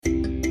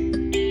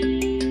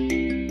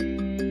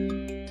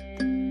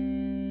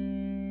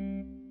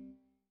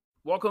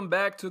Welcome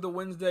back to the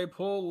Wednesday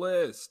Pull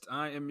List.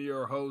 I am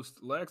your host,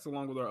 Lex,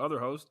 along with our other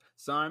host,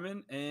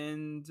 Simon,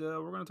 and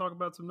we're going to talk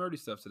about some nerdy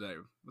stuff today.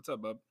 What's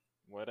up, bub?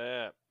 What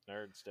up,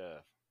 nerd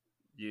stuff?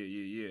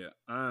 Yeah.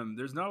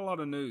 There's not a lot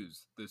of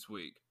news this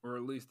week, or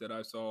at least that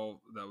I saw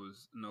that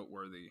was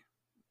noteworthy.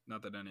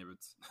 Not that any of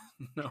it's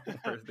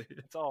noteworthy.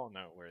 It's all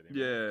noteworthy.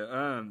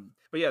 Yeah.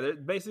 But yeah,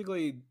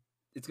 basically,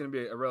 it's going to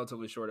be a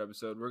relatively short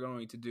episode. We're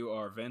going to do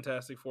our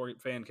Fantastic Four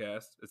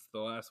Fancast. It's the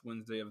last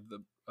Wednesday of the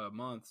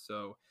month,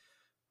 so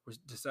we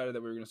decided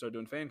that we were going to start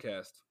doing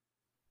Fancast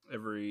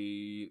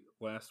every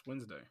last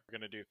Wednesday. We're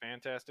going to do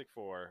Fantastic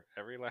Four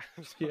every last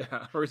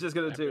Yeah, we're just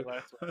going to do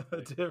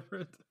a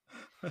different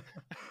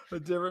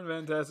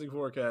Fantastic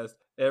Forecast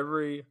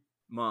every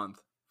month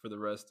for the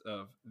rest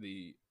of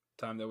the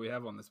time that we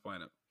have on this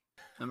planet.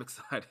 I'm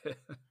excited.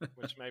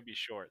 Which may be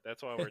short.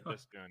 That's why we're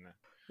just doing that.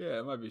 Yeah,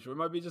 it might be short. It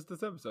might be just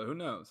this episode. Who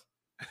knows?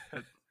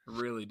 It's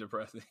really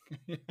depressing.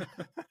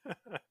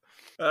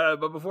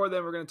 But before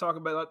then, we're going to talk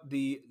about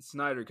the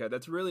Snyder Cut.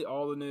 That's really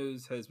all the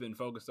news has been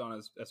focused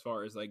on as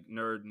far as like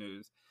nerd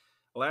news.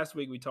 Last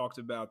week, we talked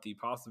about the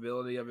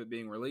possibility of it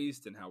being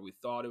released and how we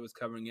thought it was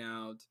coming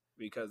out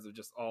because of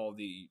just all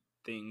the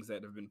things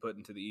that have been put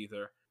into the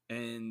ether.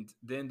 And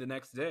then the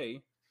next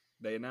day,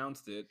 they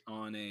announced it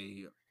on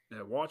a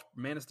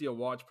Man of Steel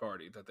watch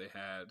party that they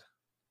had,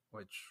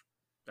 which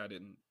I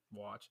didn't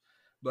watch.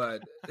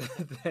 But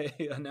they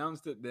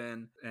announced it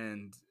then,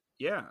 and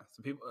yeah,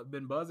 so people have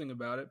been buzzing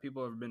about it.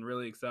 People have been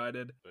really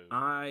excited. Boom.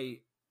 I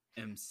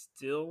am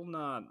still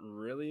not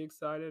really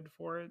excited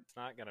for it. It's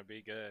not going to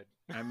be good.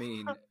 I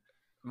mean,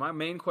 my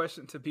main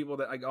question to people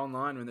that like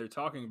online when they're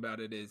talking about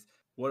it is,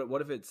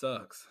 what if it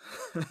sucks?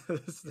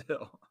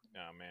 Still.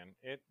 No,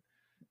 man.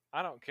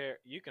 I don't care.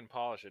 You can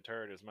polish a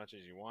turd as much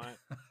as you want.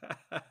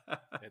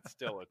 It's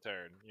still a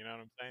turd. You know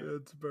what I'm saying?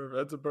 That's perfect.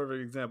 That's a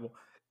perfect example.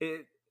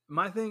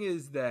 My thing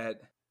is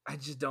that I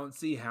just don't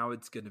see how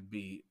it's going to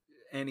be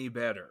any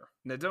better.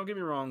 Now, don't get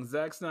me wrong.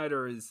 Zack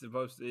Snyder is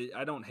supposed to...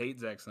 I don't hate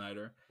Zack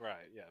Snyder. Right,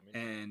 yeah.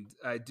 And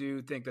I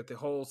do think that the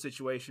whole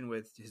situation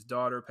with his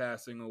daughter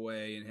passing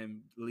away and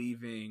him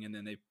leaving, and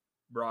then they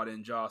brought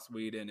in Joss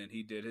Whedon and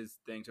he did his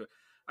thing to it.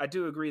 I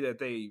do agree that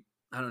they,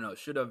 I don't know,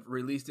 should have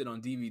released it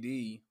on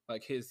DVD,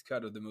 like his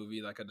cut of the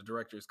movie, like a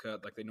director's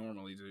cut, like they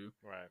normally do.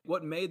 Right.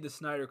 What made the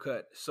Snyder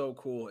Cut so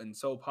cool and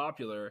so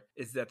popular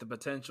is that the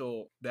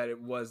potential that it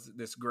was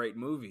this great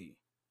movie.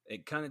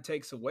 It kind of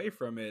takes away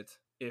from it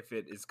if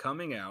it is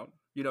coming out.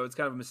 You know, it's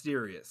kind of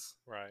mysterious.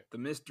 Right. The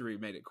mystery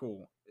made it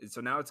cool. And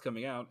so now it's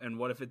coming out, and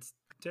what if it's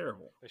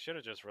terrible? They should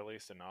have just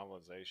released a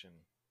novelization.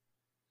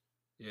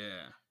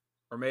 Yeah.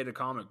 Or made a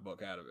comic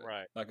book out of it.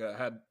 Right. Like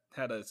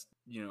had a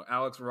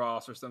Alex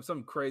Ross or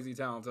some crazy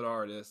talented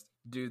artist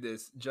do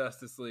this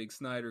Justice League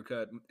Snyder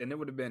Cut, and it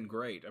would have been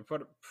great.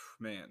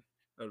 Man,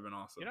 that would have been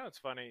awesome. You know, it's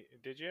funny.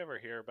 Did you ever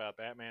hear about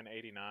Batman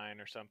 89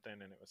 or something?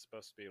 And it was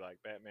supposed to be like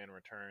Batman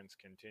Returns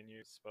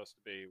continues. It's supposed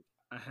to be.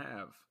 I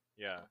have.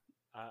 Yeah.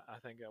 I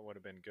think that would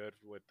have been good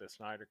with the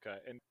Snyder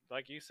Cut. And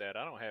like you said,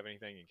 I don't have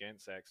anything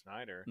against Zack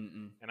Snyder.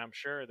 Mm-mm. And I'm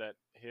sure that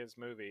his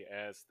movie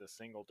as the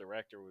single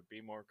director would be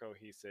more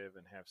cohesive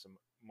and have some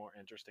more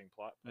interesting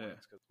plot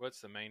points. Because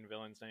what's the main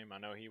villain's name? I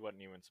know he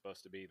wasn't even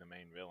supposed to be the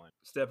main villain.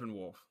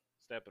 Steppenwolf.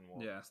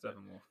 Steppenwolf. Yeah,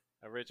 Steppenwolf.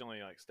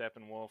 Originally, like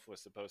Steppenwolf was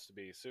supposed to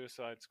be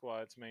Suicide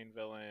Squad's main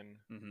villain.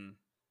 Mm-hmm.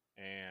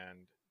 And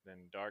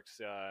then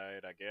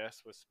Darkseid, I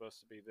guess, was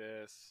supposed to be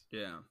this.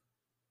 Yeah.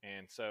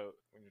 And so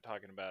when you're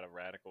talking about a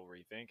radical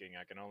rethinking,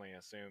 I can only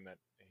assume that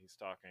he's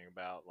talking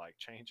about like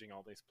changing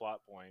all these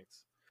plot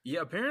points.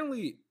 Yeah,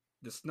 apparently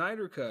the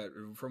Snyder Cut,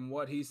 from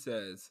what he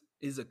says,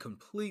 is a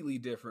completely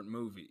different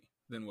movie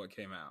than what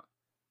came out.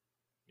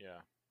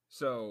 Yeah.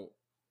 So,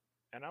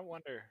 and I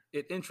wonder,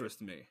 it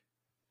interests me.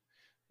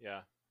 Yeah.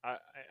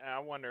 I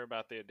wonder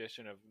about the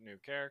addition of new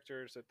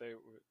characters that they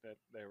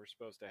were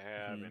supposed to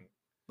have, Mm-hmm. and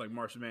like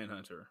Martian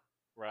Manhunter.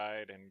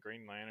 Right, and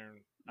Green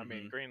Lantern. I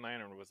mean, Green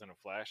Lantern was in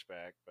a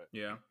flashback, but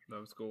yeah, that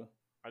was cool.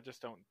 I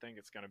just don't think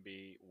it's going to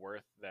be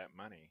worth that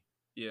money.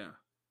 Yeah.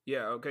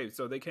 Okay.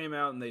 So they came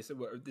out and they said,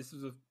 well, this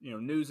is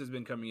news has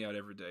been coming out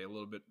every day, a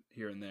little bit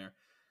here and there.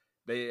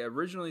 They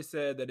originally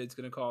said that it's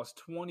going to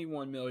cost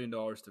 $21 million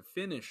to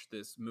finish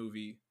this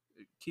movie.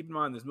 Keep in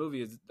mind, this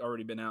movie has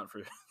already been out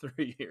for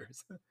 3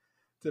 years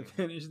to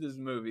finish this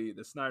movie,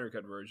 the Snyder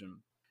Cut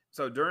version.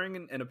 So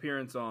during an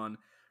appearance on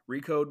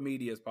Recode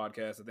Media's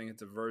podcast, I think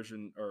it's a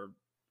version or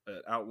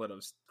an outlet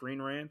of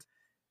Screen Rant,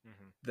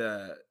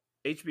 the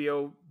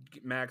HBO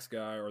Max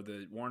guy or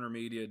the Warner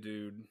Media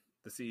dude,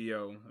 the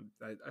CEO,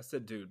 I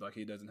said dude like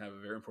he doesn't have a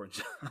very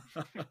important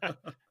job.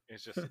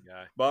 It's just a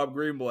guy. Bob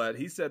Greenblatt,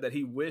 he said that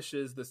he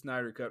wishes the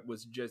Snyder Cut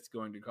was just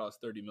going to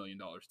cost $30 million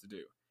to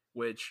do,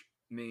 which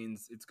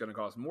means it's going to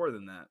cost more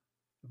than that.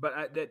 But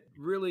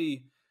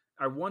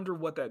I wonder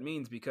what that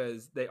means,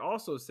 because they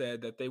also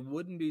said that they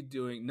wouldn't be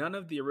doing, none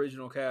of the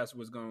original cast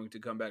was going to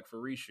come back for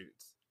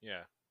reshoots.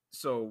 Yeah.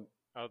 So.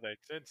 Oh, they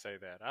did say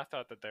that. I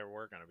thought that there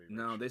were going to be reshoots.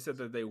 No, they said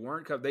that they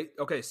weren't.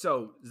 Okay,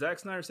 so Zack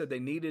Snyder said they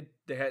needed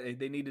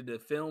to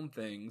film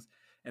things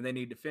and they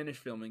need to finish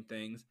filming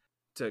things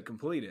to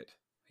complete it.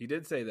 He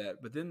did say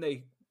that, but then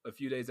a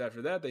few days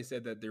after that, they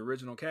said that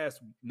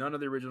none of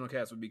the original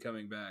cast would be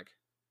coming back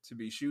to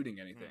be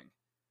shooting anything.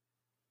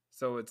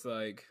 So it's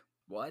like,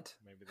 what?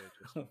 Maybe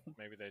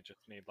they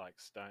just need like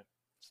stunt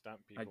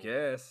people. I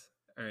guess.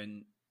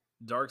 And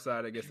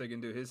Darkseid, I guess they can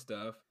do his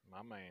stuff.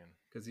 My man,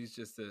 because he's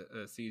just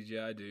a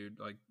CGI dude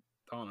like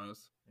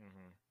Thanos.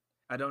 Mm-hmm.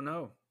 I don't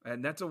know,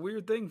 and that's a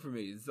weird thing for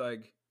me. It's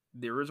like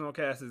the original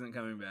cast isn't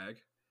coming back.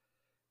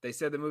 They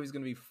said the movie's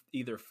going to be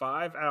either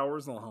 5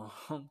 hours long,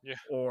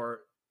 or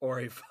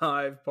a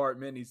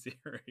 5-part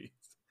miniseries.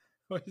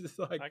 Which is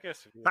like, I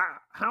guess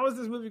how is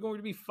this movie going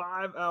to be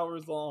 5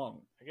 hours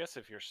long? I guess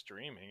if you're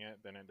streaming it,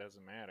 then it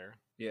doesn't matter.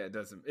 Yeah, it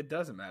doesn't. It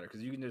doesn't matter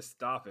because you can just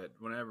stop it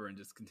whenever and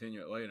just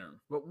continue it later.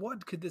 But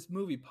what could this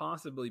movie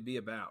possibly be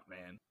about,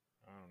 man?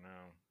 I don't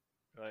know.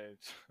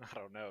 I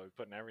don't know.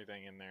 Putting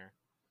everything in there.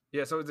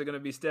 Yeah, so is it going to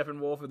be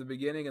Steppenwolf at the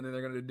beginning, and then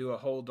they're going to do a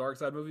whole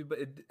Darkseid movie? But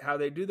how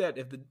they do that,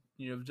 if the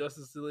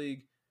Justice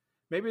League,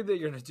 maybe they're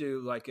going to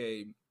do like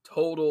a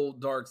total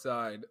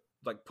Darkseid,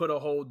 like put a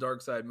whole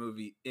Darkseid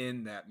movie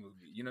in that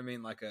movie. You know what I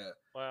mean? Like a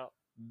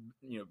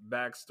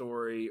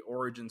backstory,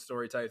 origin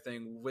story type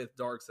thing with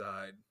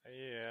Darkseid.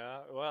 Yeah,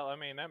 well, I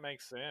mean that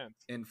makes sense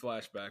in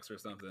flashbacks or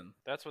something.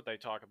 That's what they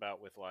talk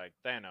about with like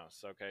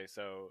Thanos. Okay,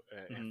 so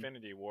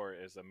Infinity War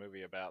is a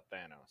movie about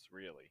Thanos,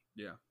 really.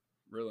 Yeah.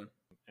 Really?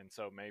 And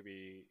so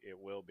maybe it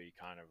will be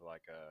kind of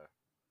like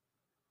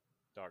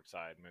a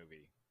Darkseid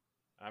movie.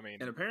 I mean,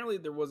 and apparently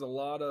there was a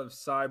lot of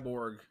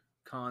cyborg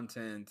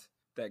content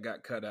that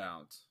got cut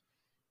out.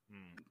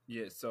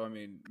 Yeah, so I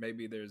mean,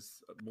 maybe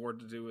there's more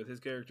to do with his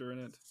character in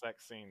it.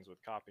 Sex scenes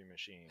with copy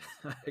machines,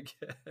 I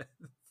guess.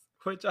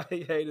 Which I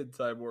hated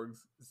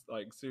Cyborg's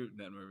like suit in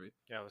that movie.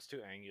 Yeah, it was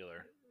too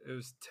angular. It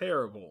was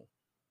terrible.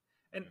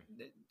 And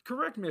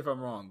correct me if I'm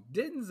wrong.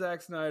 Didn't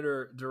Zack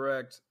Snyder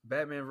direct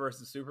Batman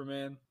vs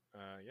Superman?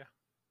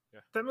 Yeah.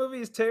 That movie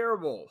is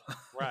terrible.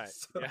 Right.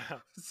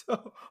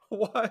 So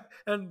why?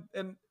 And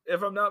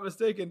if I'm not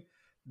mistaken,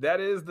 that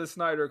is the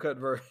Snyder cut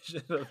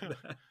version of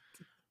that.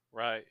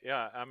 Right.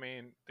 Yeah. I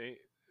mean,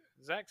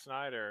 Zack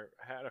Snyder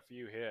had a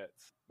few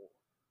hits.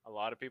 A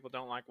lot of people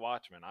don't like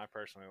Watchmen. I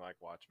personally like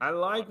Watchmen. I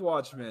like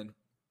Watchmen,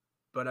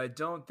 but I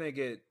don't think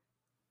it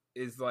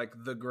is like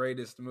the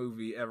greatest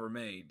movie ever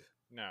made.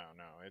 No,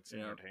 it's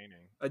entertaining.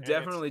 I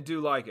definitely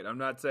do like it. I'm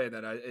not saying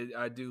that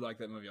I do like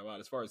that movie a lot.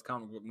 As far as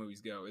comic book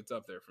movies go, it's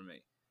up there for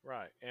me.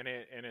 Right, and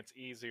it's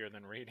easier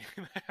than reading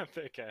that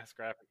thick ass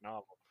graphic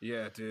novel.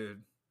 Yeah,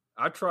 dude.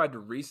 I tried to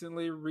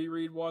recently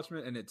reread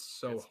Watchmen, and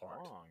it's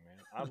hard. Long,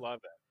 man. I love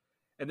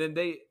that. And then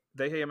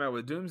they came out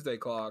with Doomsday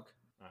Clock,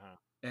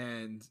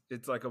 and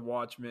it's like the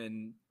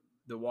Watchmen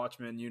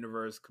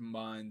universe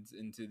combines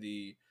into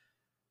the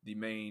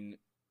main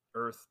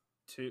Earth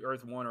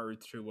 1 or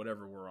Earth 2,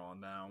 whatever we're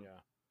on now. Yeah.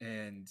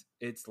 And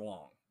it's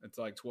long. It's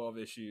like 12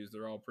 issues.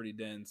 They're all pretty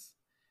dense,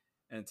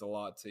 and it's a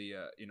lot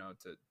to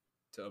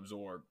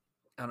absorb.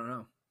 I don't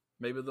know.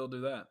 Maybe they'll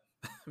do that.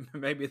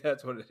 Maybe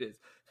that's what it is.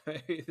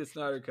 Maybe the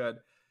Snyder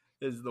Cut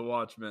is the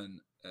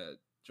Watchmen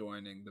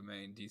joining the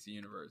main DC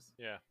universe.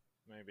 Yeah,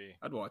 maybe.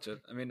 I'd watch it.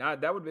 I mean,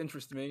 that would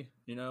interest me,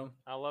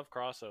 I love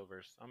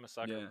crossovers. I'm a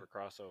sucker for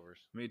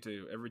crossovers. Me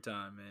too. Every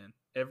time, man.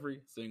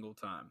 Every single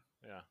time.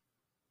 Yeah.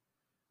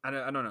 I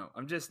don't know.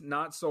 I'm just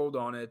not sold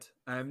on it.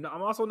 I'm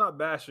also not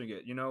bashing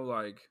it.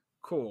 Like,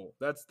 cool.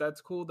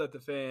 That's cool that the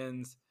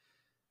fans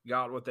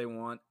got what they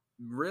want.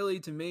 Really,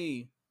 to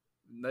me,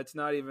 let's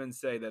not even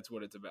say that's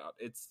what it's about.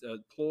 It's a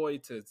ploy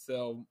to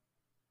sell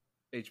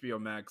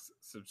HBO Max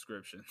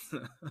subscriptions.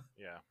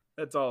 Yeah.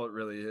 That's all it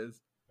really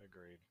is.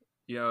 Agreed.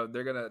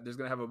 There's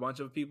gonna have a bunch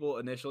of people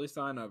initially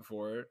sign up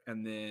for it,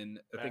 and then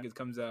I think it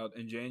comes out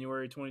in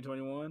January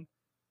 2021.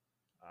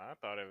 I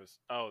thought it was.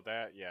 Oh,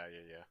 that. Yeah.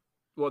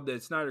 Well, the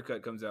Snyder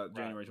Cut comes out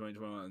January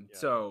 2021. Yeah.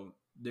 So,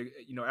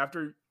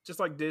 after, just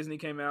like Disney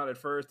came out at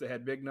first, they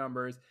had big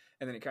numbers,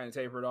 and then it kind of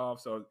tapered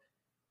off. So,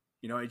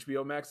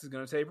 HBO Max is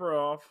going to taper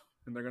off,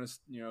 and they're going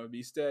to,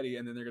 be steady,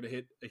 and then they're going to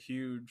hit a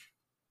huge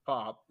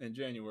pop in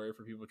January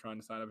for people trying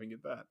to sign up and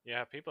get that.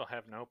 Yeah, people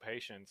have no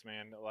patience,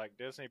 man. Like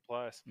Disney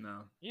Plus.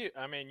 No. You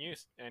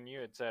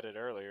had said it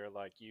earlier,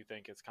 like you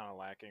think it's kind of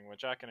lacking,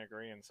 which I can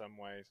agree in some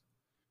ways.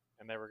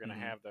 And they were going to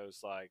have those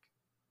like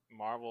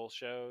Marvel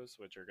shows,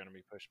 which are going to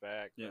be pushed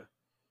back. Yeah.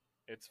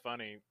 It's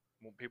funny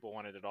when people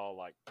wanted it all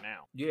like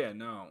now. Yeah,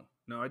 no,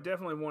 I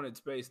definitely want it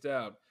spaced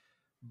out,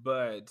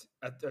 but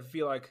I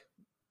feel like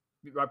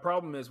my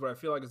problem is what I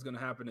feel like is going to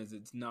happen is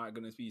it's not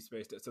going to be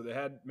spaced out. So they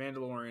had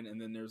Mandalorian,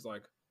 and then there's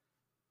like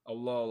a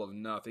lull of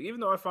nothing. Even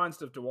though I find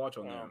stuff to watch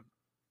on there.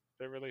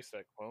 They released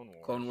that Clone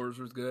Wars. Clone Wars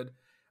was good,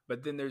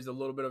 but then there's a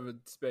little bit of a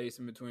space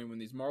in between when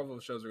these Marvel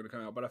shows are going to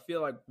come out. But I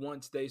feel like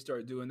once they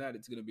start doing that,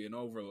 it's going to be an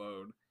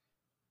overload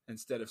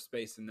instead of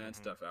spacing that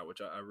stuff out,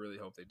 which I really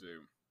hope they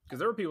do. Because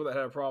there were people that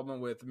had a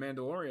problem with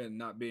Mandalorian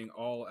not being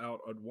all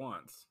out at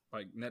once,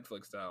 like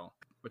Netflix style,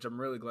 which I'm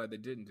really glad they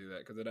didn't do that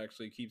because it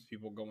actually keeps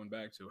people going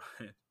back to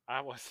it.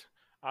 I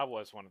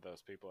was one of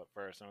those people at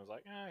first, and I was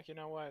like, you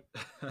know what?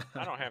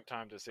 I don't have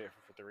time to sit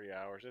for 3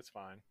 hours. It's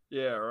fine.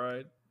 Yeah,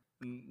 right.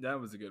 That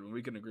was a good one.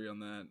 We can agree on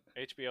that.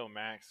 HBO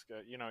Max,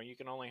 you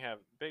can only have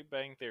Big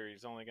Bang Theory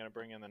is only going to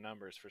bring in the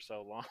numbers for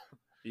so long.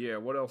 Yeah,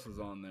 what else is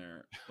on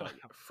there? Like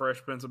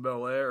Fresh Prince of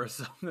Bel Air or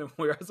something.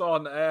 Where I saw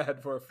an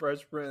ad for a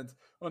Fresh Prince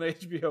on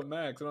HBO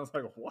Max, and I was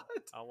like, "What?"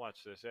 I'll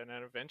watch this. And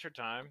at Adventure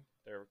Time,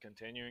 they're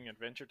continuing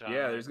Adventure Time.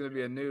 Yeah, there's going to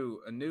be a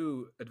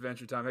new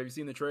Adventure Time. Have you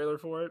seen the trailer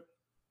for it?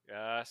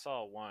 Yeah, I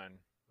saw one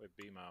with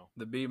BMO.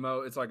 The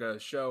BMO. It's like a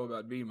show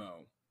about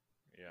BMO.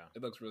 Yeah,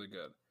 it looks really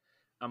good.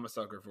 I'm a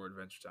sucker for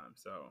Adventure Time,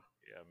 so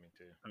yeah, me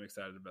too. I'm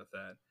excited about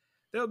that.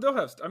 They'll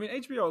have. I mean,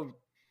 HBO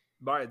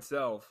by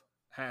itself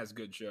has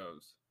good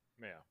shows.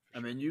 Yeah, I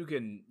mean, you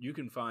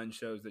can find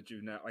shows that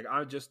you've not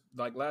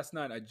like last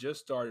night. I just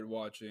started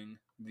watching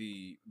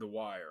the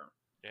Wire.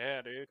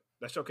 Yeah, dude.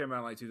 That show came out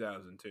in like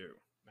 2002.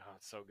 Oh,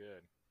 it's so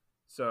good.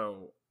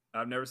 So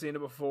I've never seen it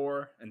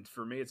before, and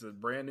for me, it's a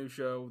brand new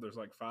show. There's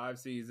like 5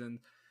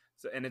 seasons,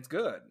 and it's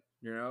good,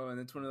 And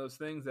it's one of those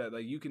things that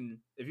like you can,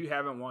 if you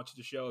haven't watched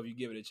the show, if you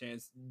give it a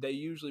chance, they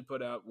usually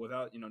put out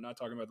without not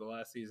talking about the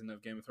last season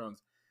of Game of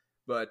Thrones,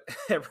 but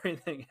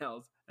everything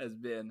else has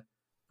been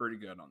pretty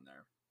good on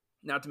there.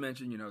 Not to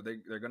mention,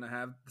 they're going to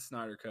have the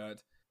Snyder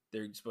Cut.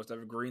 They're supposed to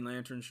have a Green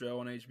Lantern show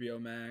on HBO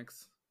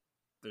Max.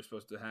 They're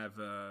supposed to have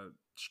a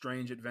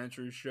Strange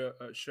Adventures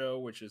show,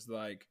 which is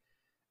like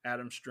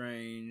Adam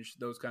Strange,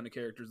 those kind of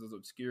characters, those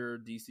obscure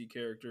DC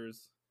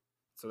characters.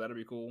 So that'll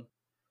be cool.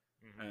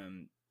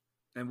 Mm-hmm.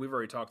 And we've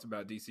already talked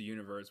about DC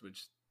Universe,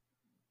 which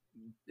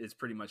is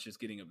pretty much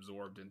just getting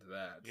absorbed into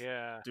that.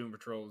 Yeah. Doom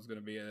Patrol is going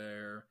to be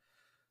there.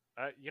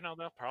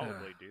 They'll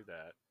probably do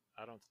that.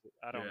 I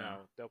don't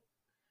know.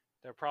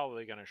 They're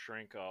probably going to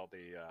shrink all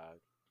the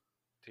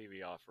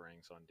TV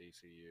offerings on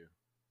DCU.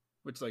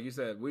 Which, like you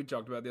said, we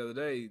talked about the other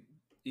day.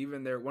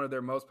 Even one of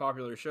their most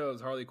popular shows,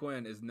 Harley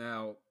Quinn, is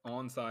now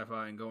on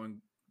Sci-Fi and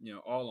going,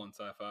 all on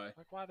Sci-Fi.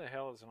 Like, why the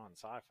hell is it on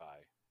Sci-Fi?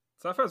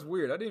 Sci-Fi's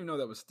weird. I didn't even know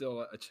that was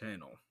still a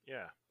channel.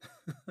 Yeah,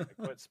 they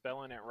quit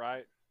spelling it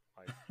right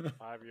like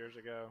 5 years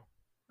ago.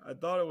 I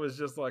thought it was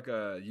just like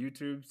a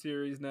YouTube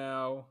series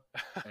now,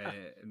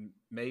 and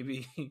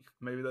maybe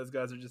those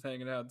guys are just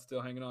hanging out,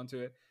 still hanging on to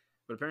it.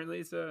 But apparently,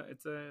 it's a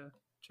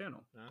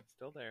channel. No, it's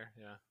still there.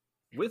 Yeah.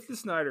 With the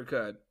Snyder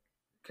Cut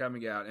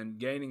coming out and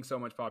gaining so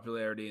much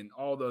popularity, and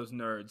all those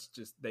nerds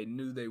they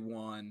knew they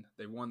won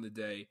the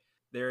day.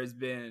 There has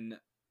been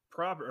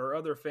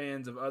other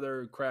fans of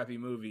other crappy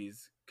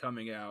movies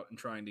coming out and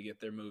trying to get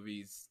their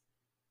movies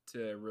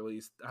to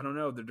release. I don't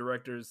know, the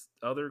director's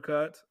other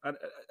cut.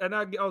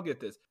 I'll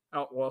get this.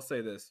 I'll say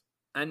this.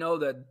 I know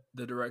that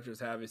the directors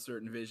have a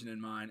certain vision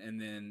in mind,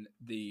 and then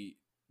the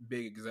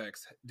big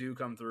execs do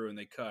come through and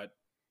they cut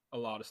a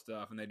lot of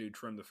stuff and they do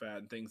trim the fat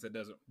and things that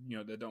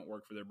that don't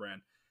work for their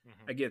brand.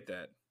 Mm-hmm. I get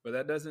that, but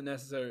that doesn't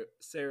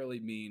necessarily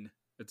mean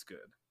it's good.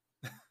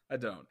 I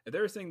don't. If they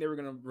were saying they were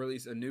going to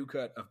release a new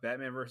cut of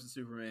Batman versus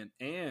Superman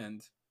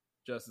and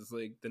Justice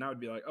League, then I would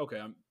be like, okay,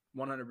 I'm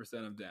 100%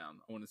 I'm down.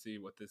 I want to see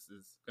what this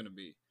is going to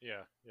be.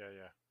 Yeah.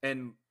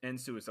 And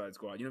Suicide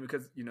Squad,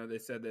 because they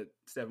said that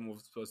Steppenwolf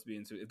was supposed to be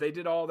in Suicide. If they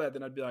did all that,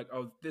 then I'd be like,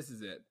 oh, this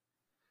is it.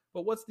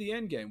 But what's the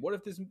end game? What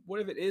if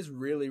it is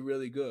really,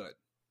 really good?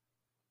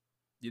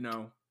 And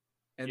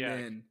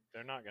then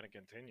they're not going to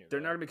continue. They're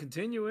not going to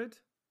continue it,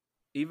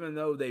 even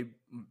though they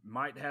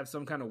might have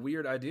some kind of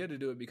weird idea to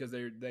do it because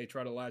they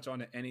try to latch on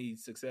to any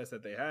success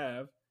that they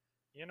have.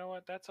 You know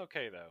what? That's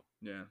okay though.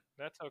 Yeah,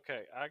 that's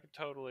okay.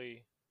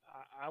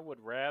 I would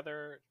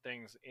rather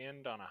things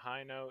end on a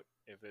high note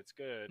if it's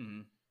good,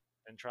 mm-hmm.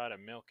 and try to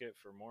milk it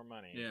for more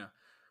money. Yeah.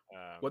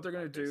 What they're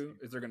going to do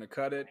is they're going to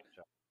cut it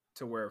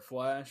to where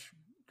Flash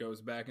goes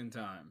back in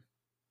time.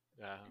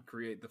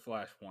 Create the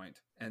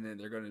Flashpoint, and then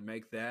they're going to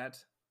make that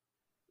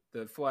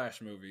the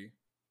Flash movie,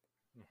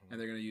 mm-hmm. and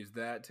they're going to use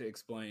that to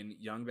explain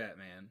Young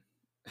Batman,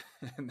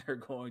 and they're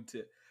going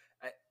to,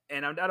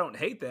 and I don't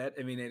hate that.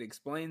 I mean, it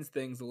explains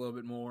things a little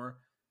bit more.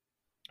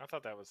 I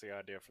thought that was the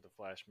idea for the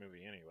Flash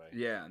movie anyway.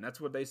 Yeah, and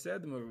that's what they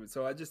said the movie.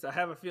 So I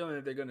have a feeling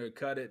that they're going to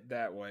cut it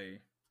that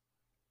way,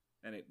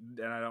 and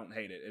I don't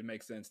hate it. It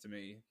makes sense to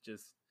me.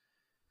 Just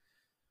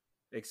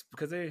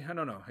because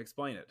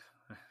explain it.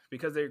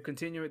 Because they're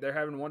continuing, they're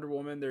having Wonder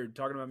Woman, they're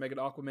talking about making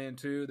Aquaman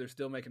 2, they're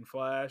still making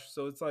Flash,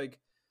 so it's like,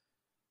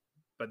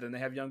 but then they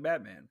have Young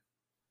Batman.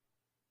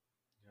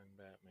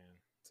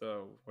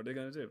 So what are they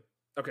going to do?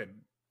 Okay,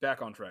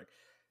 back on track.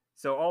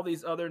 So all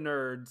these other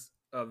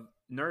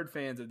nerd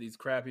fans of these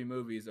crappy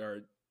movies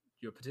are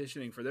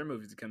petitioning for their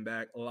movies to come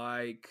back,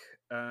 like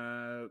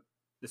the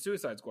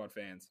Suicide Squad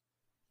fans.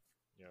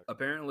 Yep.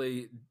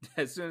 Apparently,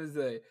 as soon as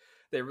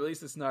they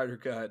released the Snyder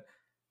Cut,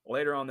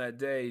 later on that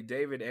day,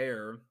 David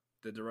Ayer,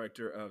 the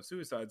director of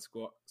Suicide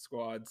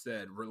Squad,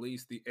 said,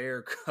 release the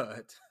Ayer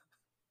cut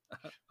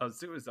of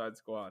Suicide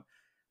Squad,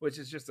 which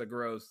is just a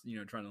gross,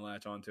 trying to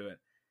latch onto it.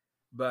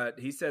 But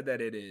he said that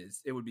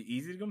it would be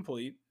easy to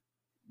complete,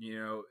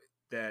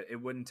 that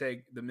it wouldn't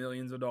take the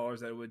millions of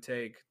dollars that it would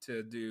take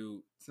to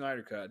do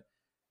Snyder Cut,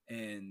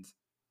 and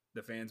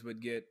the fans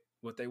would get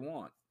what they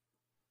want.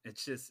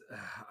 It's just,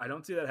 I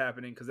don't see that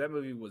happening because that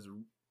movie was,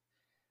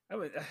 I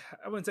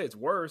wouldn't say it's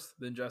worse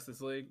than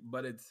Justice League,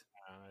 but it's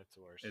it's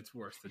worse. It's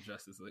worse than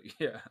Justice League.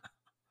 Yeah.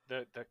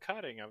 The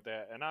cutting of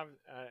that, and I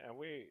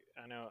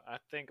know I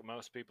think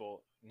most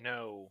people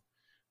know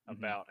Hmm.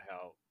 about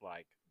how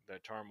like the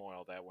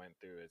turmoil that went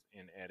through is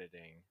in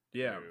editing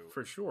Yeah, through.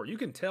 for sure. You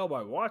can tell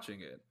by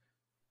watching it.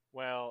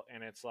 Well,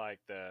 and it's like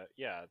the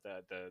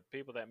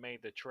people that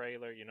made the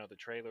trailer. The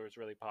trailer was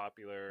really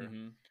popular,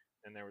 Hmm.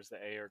 and there was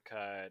the air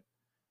cut,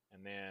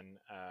 and then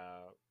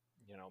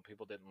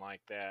people didn't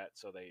like that,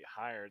 so they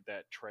hired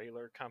that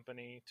trailer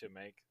company to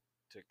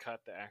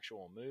cut the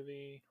actual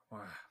movie,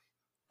 Wow.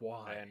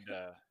 Why?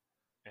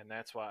 and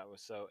that's why it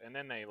was so. And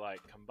then they like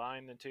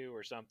combined the two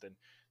or something.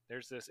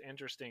 There's this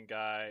interesting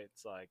guy.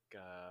 It's like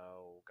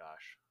oh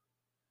gosh,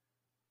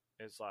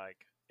 it's like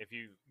if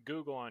you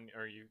Google on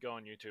or you go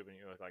on YouTube and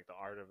you look like the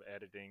art of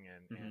editing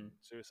and Hmm.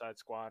 Suicide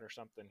Squad or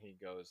something, he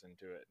goes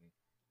into it and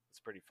it's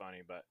pretty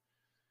funny. But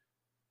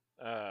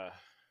uh,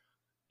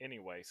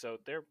 anyway, so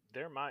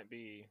there might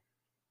be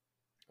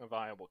a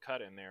viable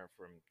cut in there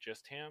from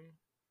just him,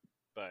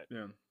 but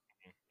Yeah.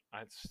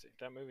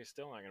 that movie's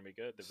still not going to be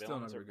good. The Still not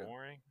villains are very good.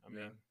 boring. I Yeah.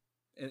 mean,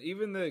 And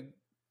even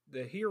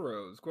the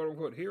heroes, quote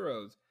unquote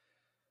heroes,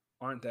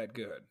 aren't that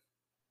good.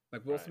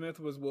 Like Will right? Smith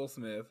was Will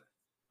Smith.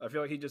 I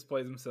feel like he just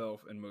plays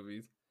himself in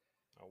movies.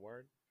 A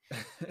word.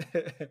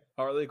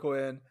 Harley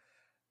Quinn,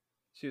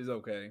 she was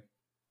okay.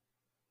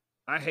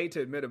 I hate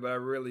to admit it, but I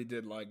really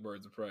did like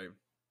Birds of Prey.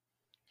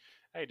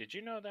 Hey, did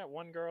you know that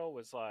one girl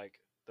was like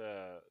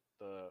the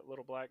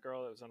little black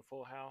girl that was on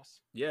Full House?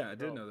 Yeah, I The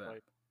did girl know that that.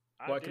 played.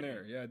 I Black didn't.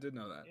 Canary. Yeah, I did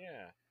know that.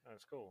 Yeah, that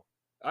was cool.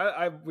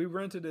 We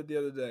rented it the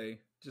other day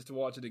just to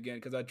watch it again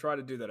because I try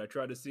to do that. I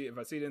try to see if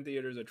I see it in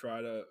theaters. I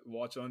try to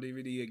watch it on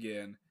DVD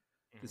again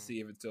to Hmm. see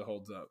if it still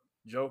holds up.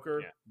 Joker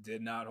Yeah.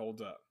 did not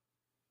hold up.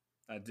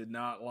 I did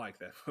not like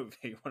that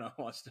movie when I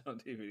watched it on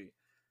DVD.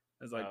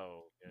 I was like,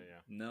 Oh, yeah, yeah.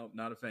 no,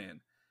 not a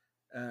fan.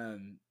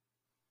 Um,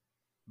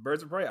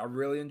 Birds of Prey, I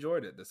really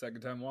enjoyed it the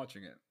second time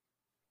watching it.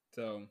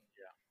 So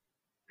Yeah.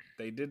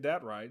 they did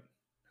that right.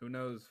 Who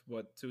knows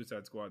what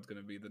Suicide Squad's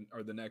going to be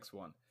or the next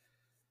one?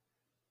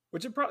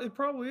 Which it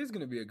probably is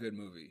going to be a good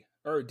movie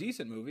or a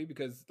decent movie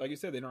because, like you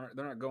said, they're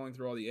not going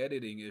through all the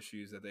editing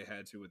issues that they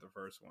had to with the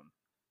first one.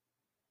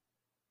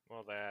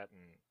 Well, that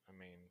and I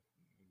mean,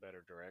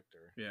 better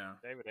director. Yeah,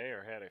 David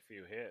Ayer had a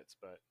few hits,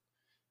 but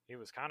he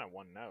was kind of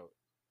one note.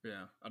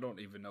 yeah. I don't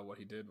even know what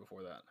he did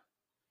before that.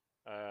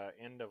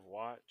 End of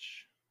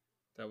Watch.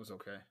 That was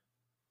okay.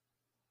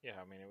 Yeah,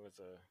 I mean,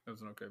 That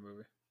was an okay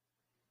movie.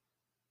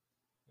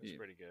 it's Yeah,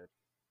 pretty good,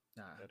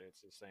 nah, but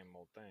it's the same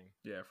old thing.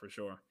 yeah, for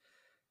sure.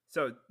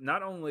 So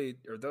not only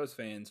are those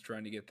fans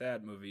trying to get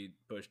that movie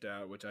pushed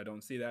out, which I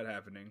don't see that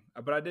happening,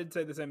 but I did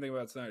say the same thing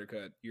about Snyder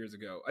Cut years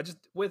ago. I just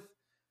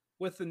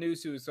with the new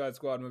Suicide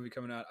Squad movie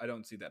coming out, I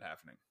don't see that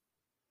happening.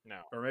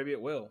 No, Or maybe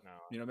it will.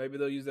 no, Maybe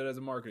they'll use that as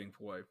a marketing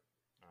ploy.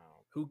 no.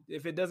 Who,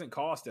 if it doesn't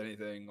cost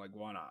anything, like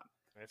why not?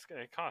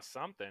 It costs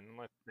something.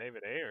 Unless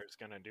David Ayer is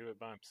gonna do it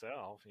by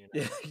himself,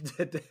 Yeah, he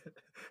did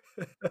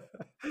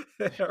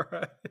that.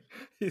 Right.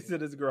 He's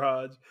in his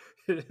garage.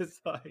 It's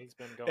like He's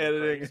been going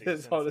editing crazy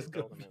this on since they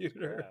his told him it was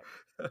computer.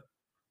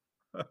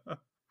 crap.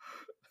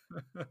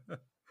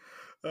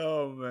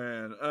 Oh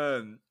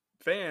man.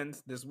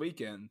 Fans this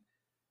weekend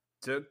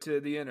took to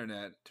the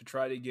internet to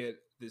try to get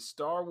the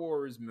Star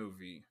Wars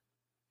movie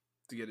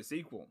to get a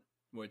sequel,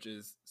 which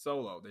is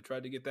Solo. They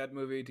tried to get that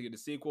movie to get a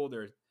sequel.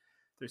 They're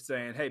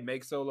saying, "Hey,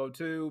 make Solo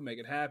 2, make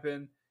it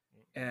happen."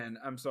 Mm-mm. And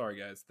I'm sorry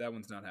guys, that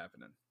one's not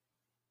happening.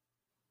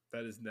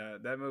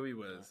 That movie No,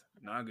 was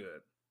not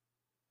good.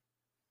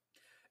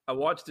 I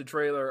watched the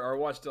trailer or I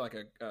watched like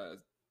a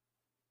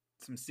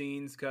some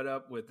scenes cut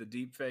up with the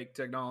deep fake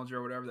technology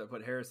or whatever that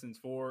put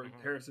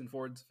mhm. Harrison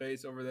Ford's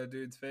face over that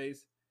dude's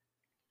face,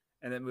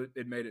 and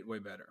it made it way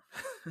better.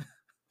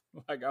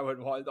 Like I would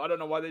watch. I don't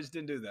know why they just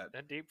didn't do that.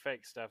 That deep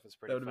fake stuff is That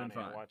pretty would have been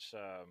funny. I fine. watched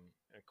a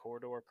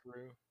Corridor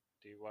Crew.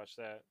 Do you watch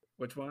that?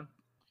 Which one?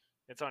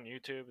 It's on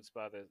YouTube. It's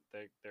by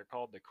they're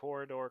called the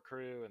Corridor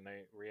Crew, and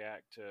they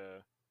react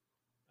to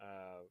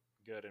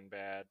good and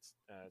bad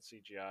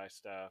CGI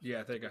stuff. Yeah, I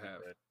It's think I pretty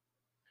have. good.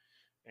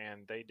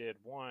 And they did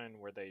one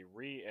where they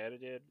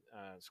re-edited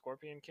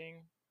Scorpion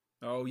King.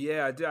 Oh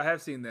yeah, I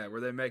have seen that where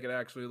they make it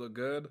actually look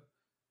good.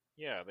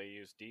 Yeah, they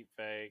use deep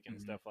fake and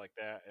Mm-hmm. stuff like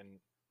that, and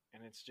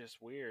it's just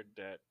weird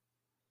that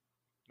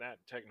that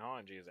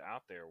technology is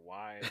out there.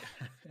 Why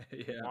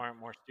Yeah, why aren't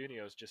more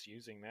studios just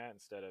using that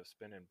instead of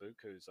spending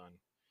bukus on?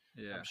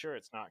 yeah. I'm sure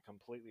it's not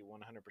completely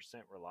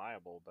 100%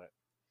 reliable, but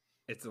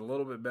It's a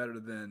little bit better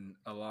than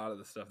a lot of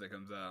the stuff that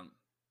comes out.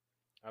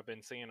 I've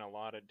been seeing a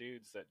lot of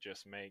dudes that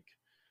just make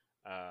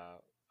uh,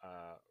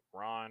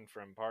 Ron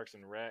from Parks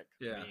and Rec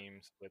Yeah,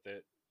 memes with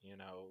it. You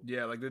know,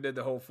 yeah. Like they did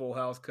the whole Full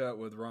House cut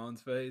with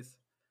Ron's face,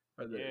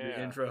 or the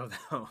yeah, intro.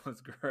 That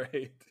was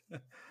great.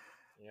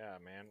 yeah,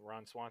 man,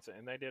 Ron Swanson.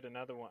 And they did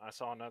another one. I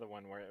saw another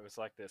one where it was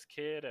like this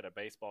kid at a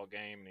baseball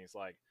game, and he's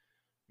like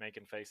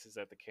making faces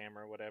at the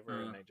camera or whatever,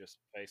 uh, and they just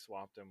face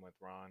swapped him with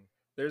Ron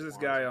there's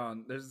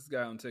Swanson. this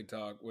guy on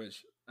TikTok,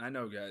 which I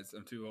know, guys,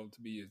 I'm too old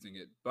to be using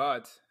it,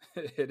 but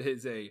it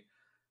is a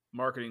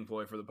marketing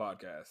ploy for the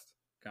podcast.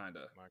 Kind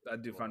of. I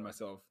do find Microflora.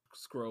 myself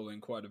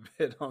scrolling quite a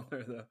bit on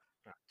there, though.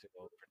 Not too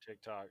old for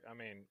TikTok. I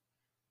mean,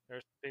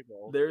 there's people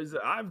old.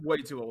 I'm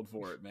way too old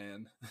for it,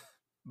 man.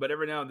 But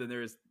every now and then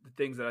there's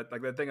things that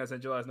like that thing I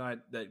sent you last night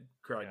that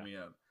cracked Yeah. me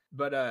up.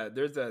 But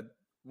there's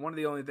one of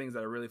the only things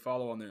that I really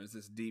follow on there is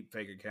this deep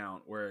fake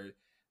account where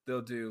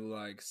they'll do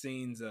like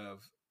scenes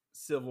of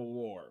Civil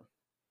War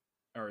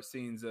or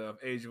scenes of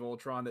Age of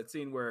Ultron. That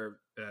scene where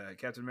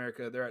Captain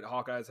America, they're at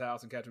Hawkeye's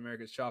house and Captain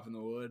America's chopping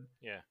the wood.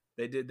 Yeah.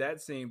 They did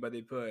that scene, but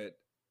they put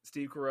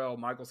Steve Carell,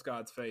 Michael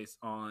Scott's face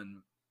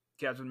on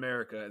Captain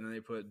America, and then they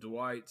put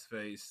Dwight's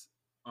face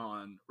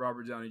on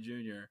Robert Downey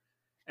Jr.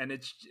 And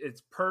it's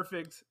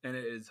perfect, and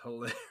it is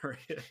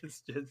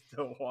hilarious just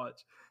to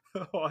watch.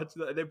 Watch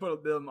that. They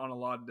put them on a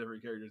lot of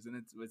different characters, and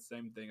it's the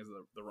same thing as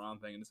the Ron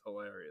thing, and it's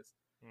hilarious.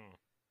 Hmm.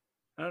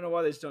 I don't know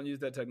why they just don't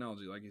use that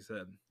technology, like you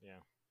said. Yeah.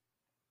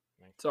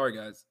 Sorry,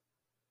 guys.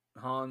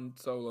 Han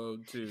Solo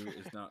 2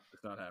 is not.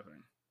 It's not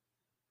happening.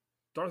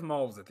 Darth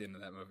Maul's at the end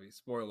of that movie.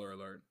 Spoiler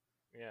alert.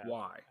 Yeah.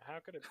 Why? How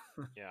could it?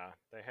 Yeah,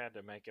 they had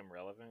to make him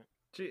relevant.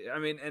 Gee, I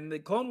mean, and the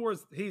Clone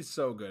Wars, he's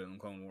so good in the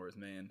Clone Wars,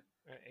 man.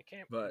 It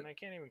can't. But and they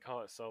can't even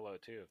call it Solo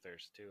 2 if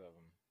there's two of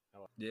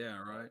them. yeah,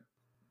 right.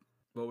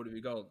 What would it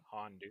be called?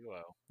 Han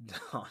Duo.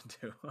 Han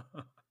Duo.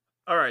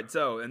 All right,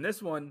 so in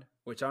this one,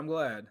 which I'm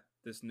glad,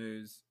 this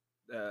news,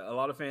 a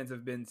lot of fans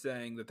have been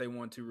saying that they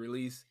want to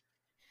release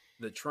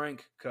the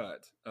Trank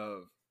cut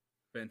of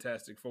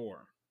Fantastic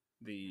Four,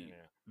 the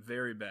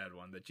very bad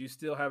one that you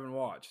still haven't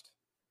watched.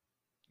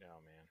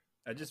 Oh man.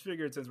 I just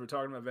figured since we're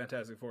talking about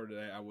Fantastic Four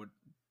today, I would,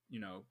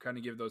 kind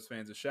of give those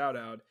fans a shout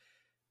out.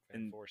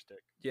 And Four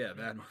stick. Yeah,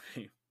 that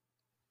movie.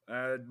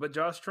 But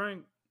Josh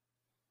Trank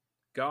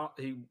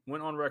he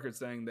went on record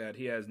saying that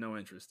he has no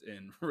interest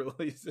in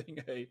releasing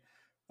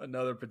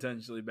another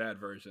potentially bad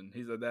version.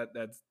 He said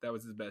that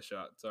was his best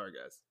shot. Sorry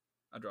guys,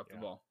 I dropped the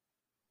ball.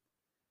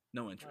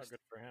 No interest. Oh, good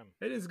for him.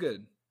 It is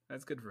good.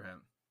 That's good for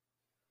him.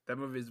 That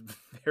movie is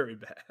very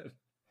bad.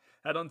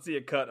 I don't see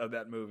a cut of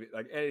that movie.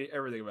 Like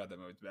everything about that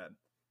movie is bad.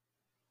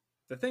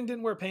 The Thing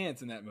didn't wear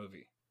pants in that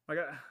movie. Like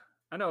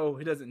I know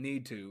he doesn't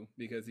need to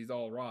because he's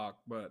all rock,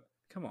 but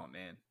come on,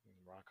 man.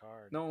 Rock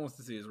hard. No one wants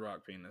to see his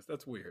rock penis.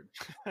 That's weird.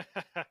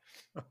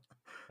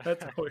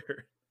 That's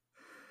weird.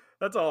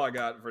 That's all I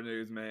got for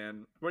news,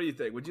 man. What do you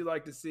think? Would you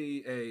like to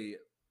see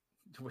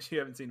well, you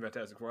haven't seen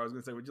Fantastic Four. I was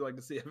going to say, would you like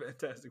to see a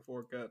Fantastic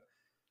Four cut?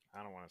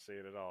 I don't want to see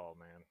it at all,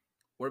 man.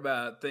 What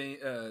about not Thing.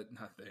 I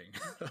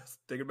was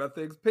thinking about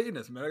Thing's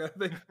penis, man. I got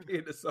to think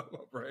penis on my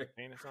brain.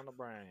 Penis on the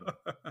brain.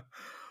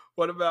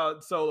 What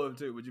about Solo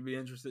 2? Would you be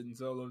interested in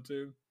Solo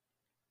 2?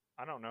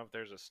 I don't know if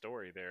there's a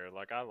story there.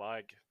 Like,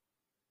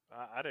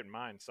 I didn't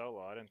mind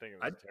Solo. I didn't think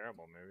it was a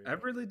terrible movie. I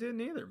really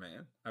didn't either,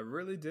 man. I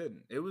really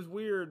didn't. It was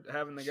weird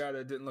having the guy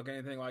that didn't look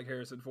anything like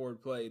Harrison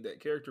Ford play that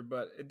character,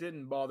 but it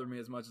didn't bother me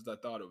as much as I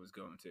thought it was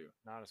going to.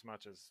 Not as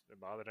much as it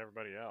bothered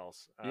everybody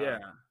else. Yeah.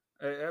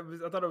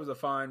 I thought it was a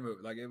fine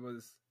movie. Like, it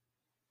was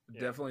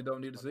definitely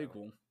don't need a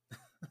sequel.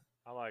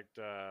 I liked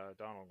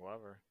Donald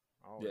Glover.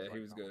 Yeah, he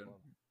was good.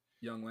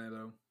 Young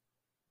Lando.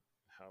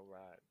 All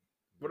right.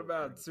 What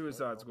about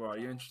Suicide Squad? Are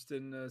you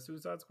interested in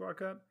Suicide Squad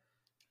cut?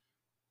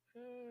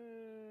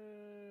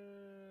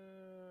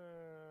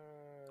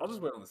 I'll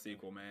just wait on the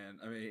sequel, man.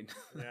 I mean,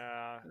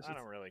 yeah, I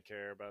don't really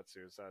care about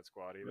Suicide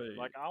Squad either. Right.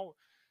 Like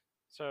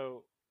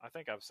so I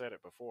think I've said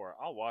it before.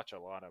 I'll watch a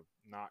lot of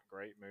not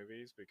great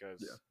movies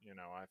because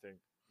I think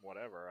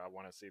whatever, I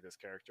want to see this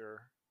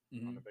character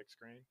on the big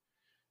screen.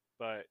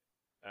 But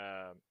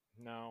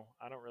no,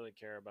 I don't really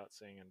care about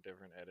seeing a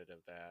different edit of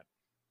that.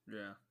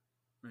 Yeah,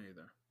 me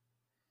either.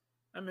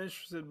 I'm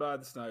interested by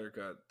the Snyder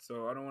Cut,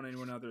 so I don't want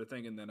anyone out there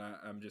thinking that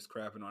I'm just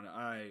crapping on it.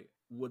 I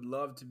would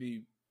love to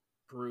be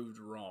proved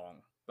wrong.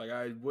 Like,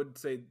 I would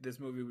say this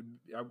movie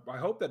I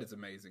hope that it's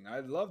amazing. I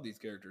love these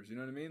characters, you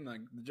know what I mean?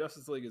 Like, the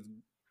Justice League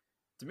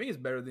to me, is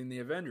better than the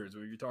Avengers,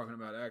 where you're talking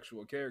about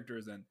actual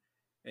characters and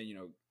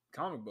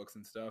comic books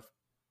and stuff.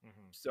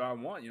 Mm-hmm. So I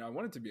want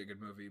it to be a good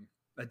movie.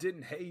 I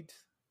didn't hate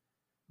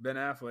Ben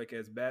Affleck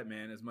as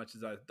Batman as much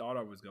as I thought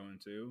I was going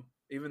to,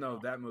 even though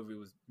that movie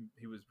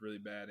he was really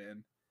bad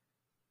in.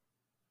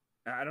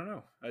 I don't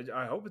know.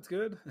 I hope it's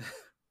good,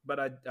 but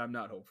I'm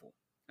not hopeful.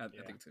 I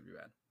think it's going to be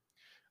bad.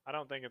 I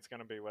don't think it's going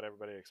to be what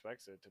everybody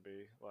expects it to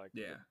be. Like,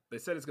 they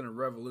said it's going to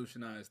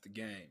revolutionize the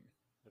game.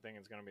 I think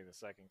it's going to be the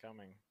second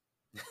coming.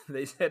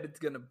 They said it's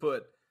going to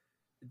put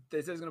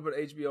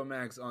HBO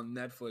Max on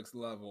Netflix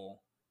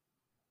level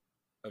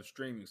of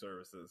streaming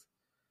services,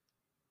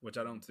 which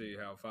I don't see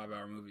how a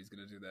 5-hour movie is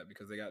going to do that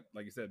because they got,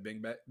 like you said,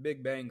 Big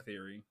Bang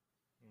Theory.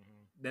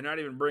 Mm-hmm. They're not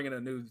even bringing a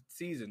new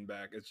season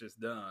back. It's just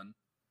done.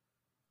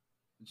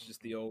 It's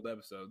just the old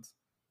episodes.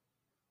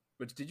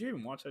 Which, did you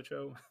even watch that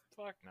show?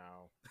 Fuck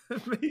no.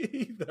 Me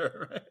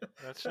either. Right?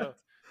 That show,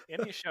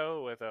 any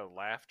show with a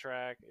laugh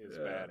track is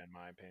bad in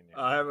my opinion.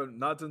 I haven't,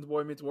 not since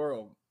Boy Meets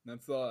World. I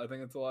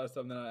think that's the last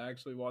time that I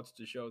actually watched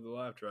a show with a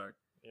laugh track.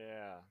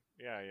 Yeah.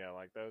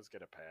 Like those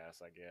get a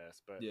pass, I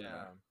guess. But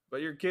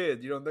but you're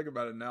kids. You don't think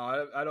about it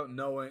now. I don't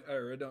know,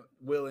 or I don't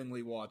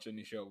willingly watch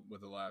any show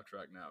with a laugh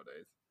track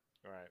nowadays.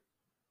 Right.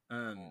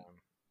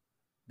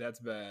 That's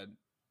bad.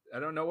 I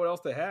don't know what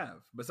else they have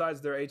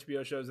besides their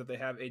HBO shows that they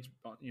have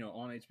on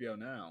HBO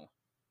now.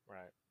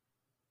 Right.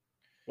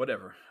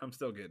 Whatever. I'm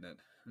still getting it.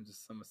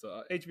 I'm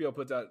still, HBO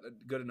puts out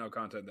good enough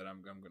content that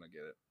I'm gonna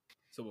get it.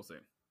 So we'll see.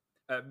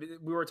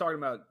 We were talking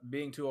about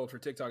being too old for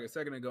TikTok a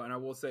second ago, and I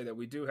will say that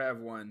we do have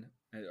one.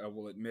 I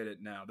will admit it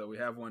now that we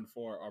have one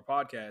for our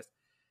podcast,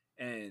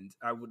 and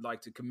I would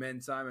like to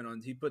commend Simon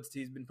on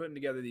he's been putting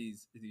together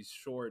these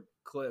short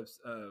clips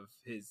of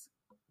his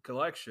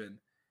collection,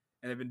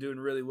 and they've been doing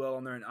really well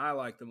on there, and I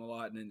like them a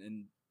lot,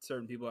 and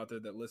certain people out there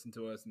that listen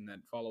to us and that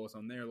follow us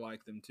on there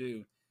like them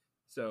too.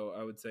 So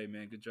I would say,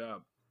 man, good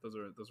job. Those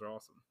are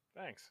awesome.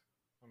 Thanks.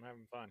 I'm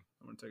having fun.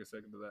 I'm gonna take a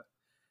second to that.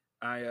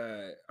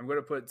 I'm going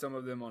to put some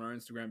of them on our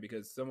Instagram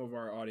because some of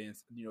our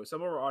audience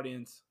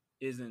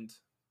isn't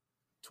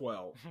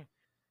 12,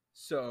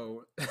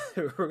 so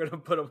we're going to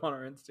put them on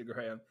our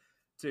Instagram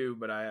too.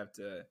 But I have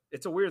to.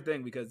 It's a weird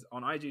thing because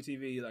on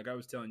IGTV, like I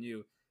was telling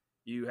you,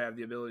 you have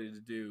the ability to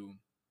do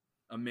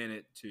a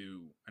minute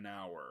to an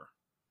hour,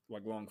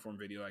 like long form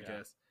video, I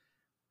guess.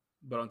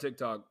 But on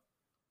TikTok,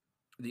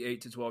 the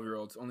 8 to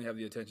 12-year-olds only have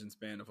the attention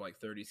span of like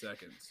 30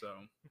 seconds,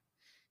 so.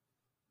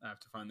 I have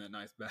to find that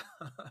nice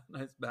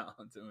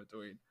balance in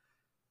between.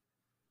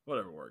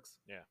 Whatever works.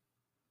 Yeah.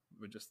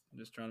 We're just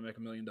trying to make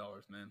 $1 million,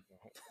 man.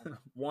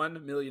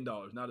 $1 million,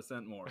 not a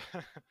cent more.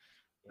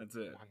 That's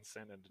it. 1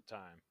 cent at a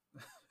time.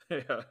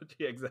 Yeah,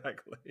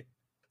 exactly.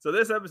 So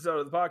this episode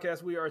of the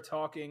podcast, we are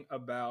talking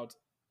about.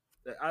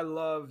 I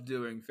love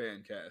doing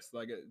Fancast.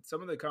 Like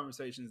some of the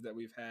conversations that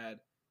we've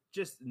had,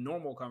 just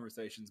normal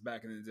conversations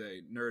back in the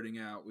day,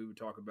 nerding out. We would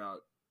talk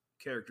about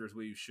characters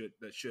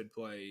that should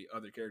play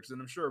other characters, and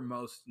I'm sure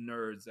most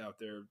nerds out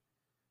there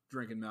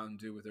drinking Mountain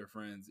Dew with their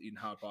friends, eating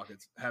Hot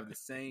Pockets, have the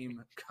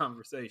same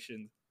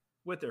conversations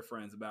with their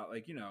friends about,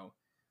 like,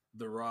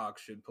 The Rock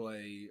should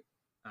play,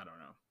 I don't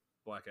know,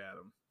 Black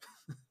Adam.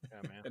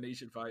 Yeah, man. And he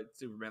should fight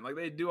Superman. Like,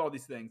 they do all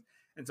these things,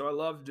 and so I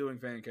love doing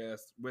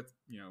Fancast with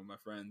my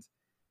friends.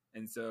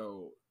 And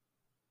so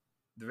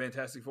the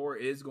Fantastic Four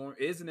is an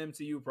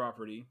MCU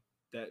property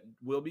that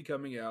will be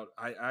coming out.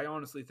 I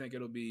honestly think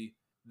it'll be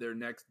their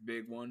next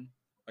big one.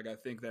 Like, I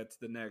think that's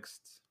the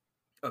next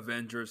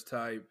Avengers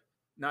type.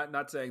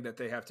 Not saying that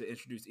they have to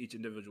introduce each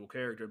individual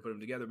character and put them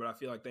together, but I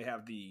feel like they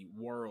have the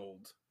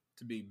world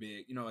to be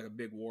big, like a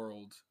big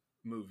world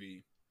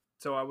movie.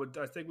 So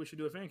I think we should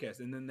do a fan cast.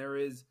 And then there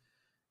is,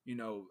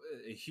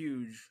 a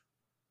huge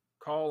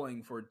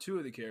calling for two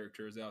of the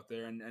characters out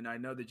there. And I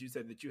know that you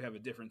said that you have a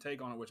different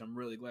take on it, which I'm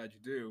really glad you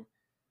do.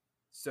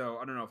 So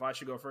I don't know if I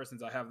should go first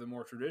since I have the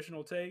more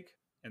traditional take,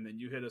 and then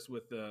you hit us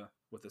with the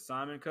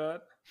Simon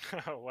cut.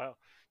 Well,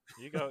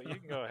 you can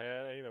go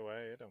ahead either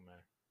way. It don't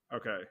matter.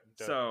 Okay.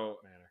 Doesn't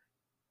matter.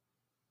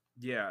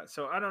 Yeah.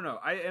 So I don't know.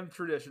 I am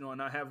traditional,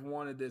 and I have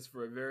wanted this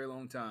for a very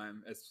long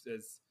time. As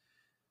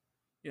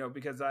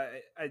because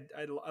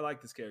I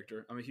like this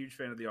character. I'm a huge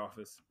fan of The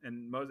Office,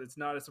 and it's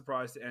not a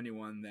surprise to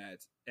anyone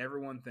that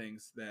everyone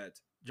thinks that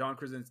John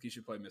Krasinski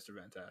should play Mr.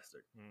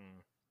 Fantastic.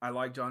 I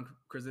like John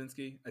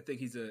Krasinski. I think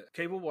he's a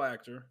capable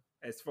actor.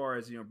 As far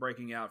as,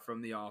 breaking out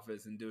from The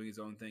Office and doing his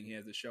own thing, he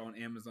has a show on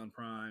Amazon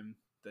Prime,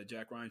 the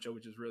Jack Ryan Show,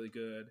 which is really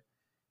good.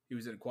 He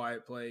was in A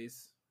Quiet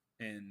Place,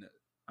 and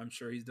I'm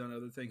sure he's done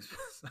other things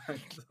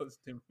besides those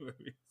two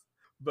movies.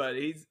 But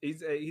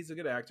he's a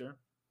good actor.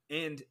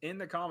 And in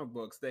the comic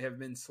books, they have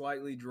been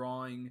slightly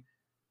drawing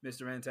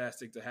Mr.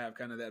 Fantastic to have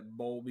kind of that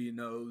bulby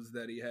nose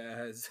that he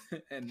has,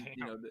 and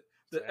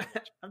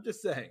I'm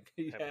just saying,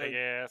 he has big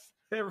ass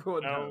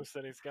everyone nose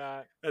that he's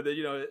got, and then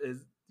he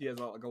has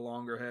like a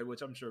longer head,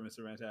 which I'm sure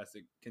Mr.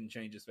 Fantastic can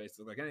change his face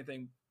to look like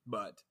anything.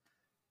 But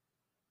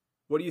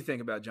what do you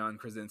think about John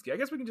Krasinski? I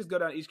guess we can just go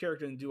down each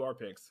character and do our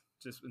picks,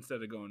 just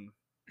instead of going.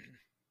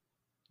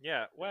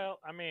 Yeah, well,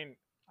 I mean,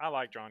 I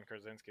like John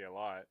Krasinski a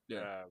lot.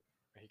 Yeah.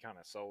 He kind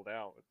of sold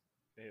out with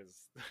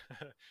his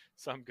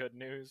Some Good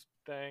News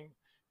thing.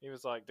 He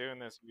was like doing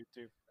this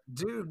YouTube.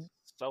 Dude,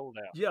 sold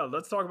out. Yeah,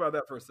 let's talk about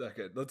that for a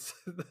second. Let's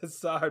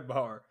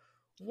sidebar.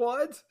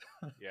 What?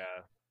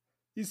 Yeah.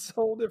 He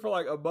sold it for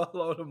like a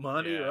buttload of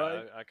money,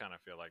 right? I kind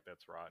of feel like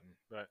that's rotten,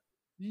 but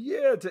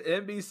yeah, to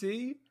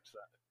NBC.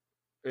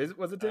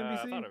 Was it to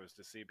NBC? I thought it was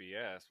to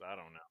CBS, but I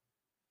don't know.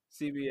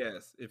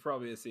 CBS. It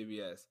probably is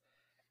CBS.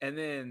 And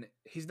then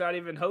he's not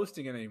even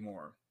hosting it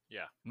anymore.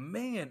 Yeah.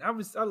 Man, I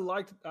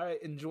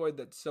enjoyed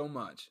that so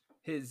much.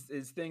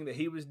 His thing that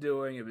he was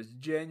doing, it was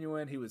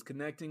genuine. He was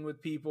connecting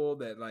with people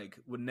that like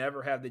would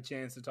never have the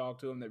chance to talk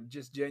to him. They're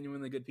just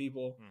genuinely good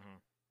people. Mm-hmm.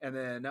 And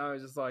then now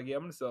he's just like, yeah,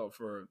 I'm gonna sell it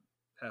for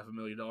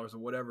 $500,000 or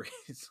whatever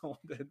he sold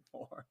it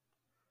for.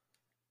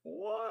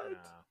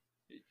 What?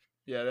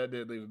 Yeah, that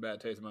did leave a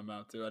bad taste in my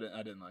mouth too. I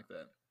didn't like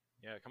that.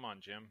 Yeah, come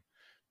on, Jim.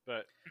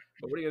 But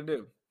what are you gonna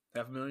do?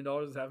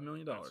 $500,000 is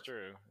 $500,000. That's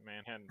true.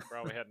 Man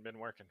probably hadn't been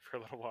working for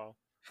a little while.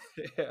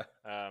 Yeah.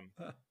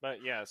 But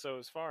yeah, so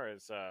as far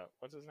as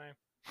what's his name?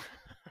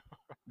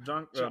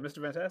 John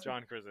Mr. Fantastic?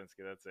 John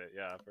Krasinski, that's it.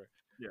 Yeah.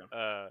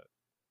 I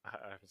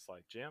was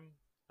like, Jim?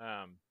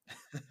 I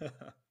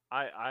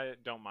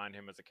don't mind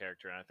him as a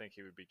character, and I think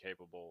he would be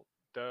capable,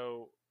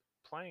 though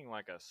playing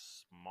like a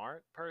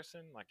smart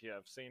person. Like, yeah,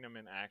 I've seen him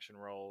in action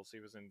roles. He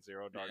was in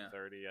Zero Dark Yeah,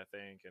 30, I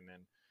think, and then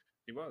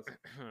he was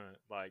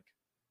like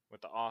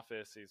with The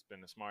Office, he's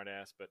been a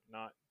smartass, but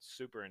not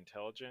super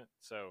intelligent.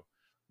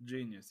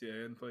 genius. Yeah, he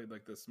hadn't played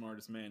like the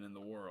smartest man in the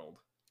world.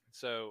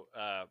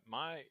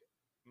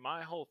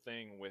 My whole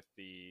thing with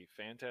the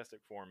Fantastic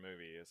Four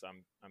movie is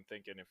I'm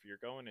thinking if you're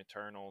going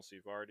Eternals,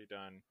 you've already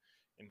done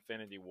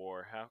Infinity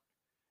War.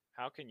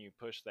 How can you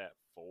push that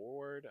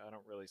forward? I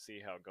don't really see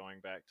how going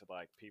back to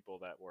like people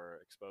that were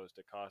exposed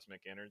to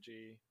cosmic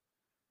energy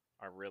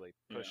are really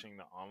Yeah. pushing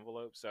the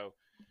envelope. So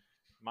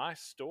my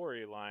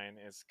storyline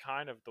is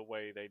kind of the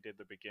way they did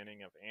the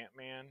beginning of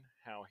Ant-Man,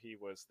 how he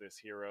was this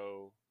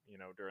hero,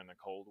 during the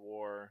Cold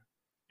War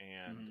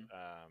and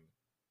Hmm.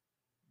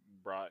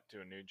 brought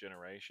to a new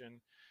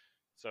generation.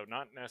 So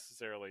not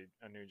necessarily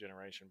a new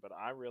generation, but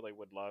I really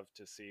would love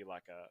to see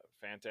like a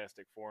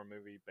Fantastic Four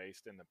movie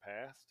based in the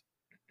past,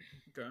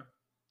 Okay.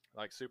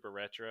 like super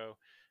retro.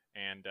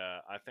 And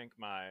I think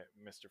my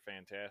Mr.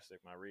 Fantastic,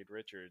 my Reed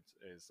Richards,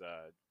 is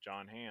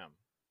John Hamm.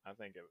 I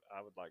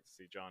would like to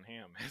see John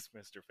Hamm as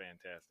Mr.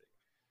 Fantastic.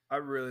 I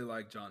really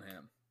like John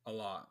Hamm a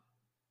lot.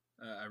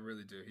 I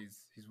really do.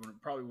 He's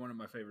probably one of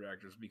my favorite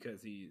actors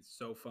because he's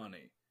so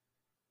funny.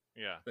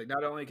 Yeah, Like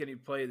not only can he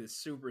play the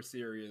super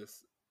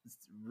serious,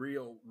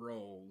 real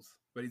roles,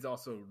 but he's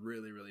also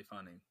really really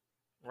funny.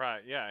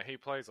 right. Yeah, he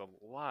plays a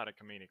lot of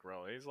comedic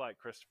role. He's like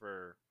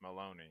Christopher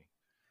Maloney,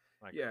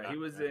 like Yeah, he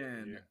was after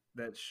in you.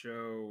 that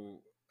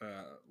show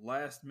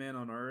Last Man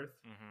on Earth.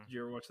 Hmm. Did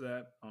you ever watch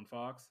that on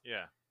Fox?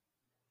 Yeah,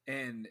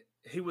 And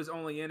he was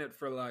only in it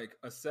for like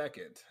a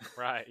second,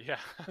 right. Yeah,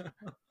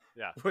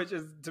 yeah, which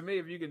is to me,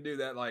 if you can do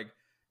that, like,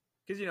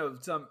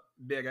 because some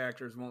big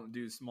actors won't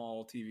do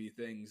small TV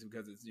things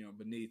because it's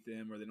beneath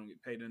them or they don't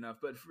get paid enough.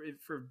 But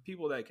for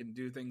people that can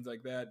do things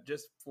like that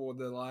just for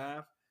the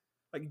laugh,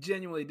 like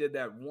genuinely did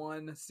that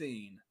one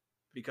scene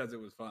because it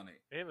was funny.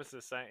 it was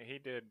the same. He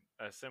did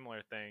a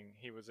similar thing.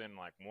 He was in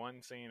like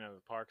one scene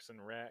of Parks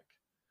and Rec.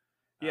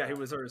 Yeah, he Uh,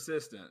 was her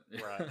assistant,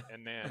 right,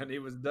 and then and he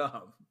was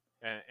dumb.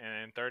 and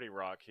in 30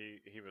 Rock,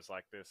 he was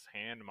like this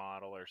hand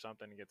model or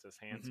something. He gets his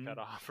hands Hmm. cut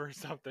off or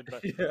something.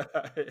 But Yeah,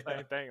 yeah.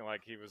 same thing.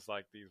 Like he was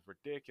like these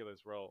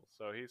ridiculous roles.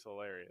 So he's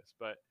hilarious.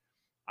 But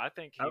I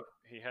think I,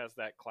 he has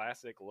that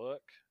classic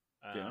look.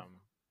 yeah, Um,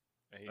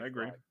 I he's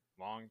agree. like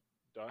long,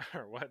 dark,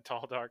 or what,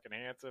 tall, dark, and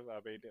handsome. I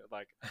mean,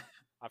 like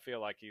I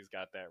feel like he's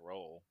got that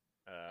role.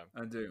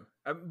 I do,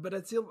 but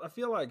I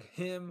feel like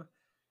him,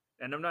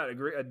 and I'm not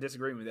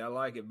disagreeing with you. I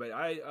like it, but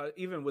I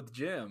even with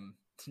Jim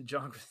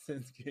John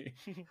Krasinski,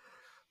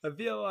 I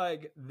feel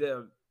like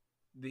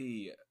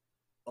the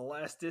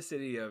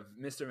elasticity of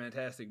Mr.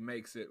 Fantastic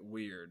makes it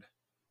weird.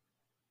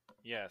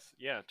 Yes,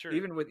 yeah, true,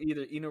 Even with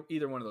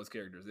either one of those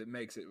characters, it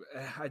makes it.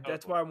 That's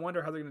totally, why I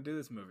wonder how they're going to do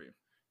this movie.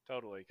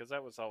 totally. Because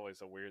that was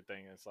always a weird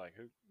thing. It's like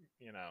who,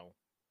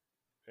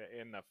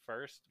 in the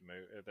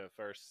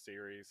first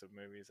series of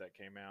movies that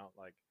came out,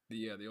 like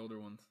The older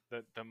ones.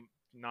 the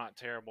not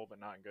terrible but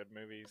not good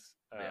movies.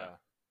 Yeah,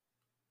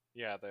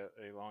 Yeah, the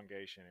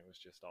elongation, it was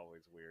just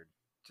always weird.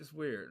 just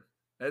weird.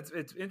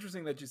 It's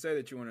interesting that you say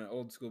that you want an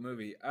old school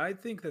movie. I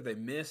think that they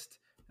missed,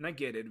 and I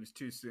get it. It was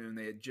too soon.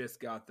 They had just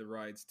got the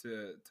rights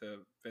to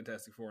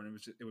Fantastic Four, and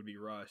it would be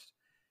rushed.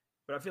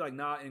 But I feel like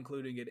not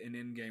including it in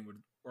Endgame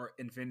or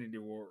Infinity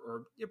War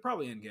or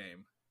probably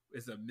Endgame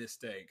is a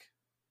mistake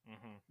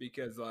Hmm.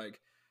 because like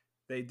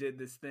they did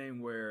this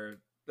thing where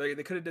they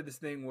could have did this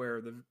thing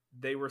where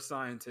they were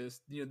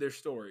scientists. Their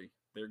story.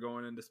 They're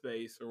going into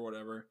space or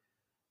whatever.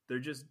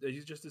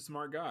 He's just a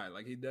smart guy.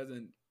 Like he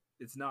doesn't.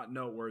 It's not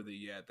noteworthy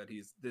yet that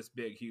he's this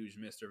big, huge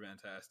Mister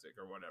Fantastic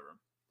or whatever.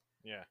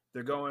 Yeah,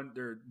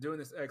 They're doing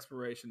this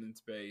exploration in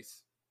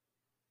space,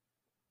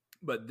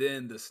 but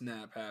then the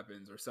snap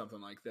happens or something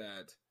like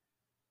that,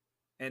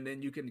 and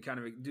then you can kind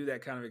of do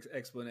that kind of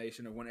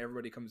explanation of when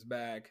everybody comes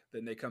back.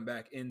 Then they come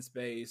back in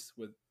space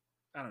with,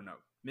 I don't know,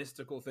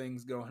 mystical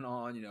things going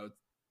on,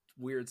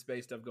 weird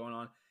space stuff going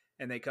on,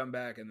 and they come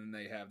back and then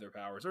they have their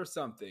powers or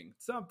something.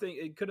 Something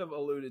it could have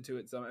alluded to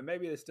it some, and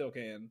maybe they still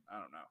can. I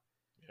don't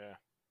know, yeah.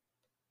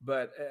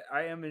 but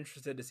I am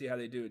interested to see how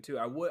they do it too.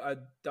 I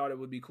thought it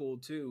would be cool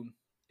too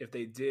if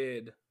they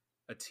did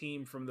a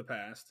team from the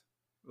past,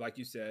 like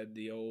you said,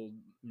 the old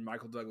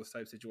Michael Douglas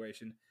type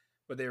situation,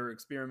 but they were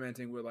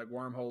experimenting with like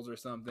wormholes or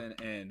something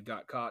and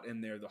got caught in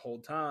there the whole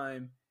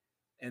time.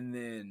 And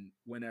then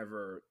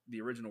whenever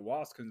the original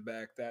Wasp comes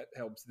back, that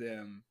helps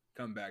them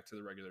come back to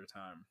the regular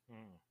time.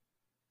 Mm,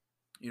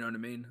 You know what I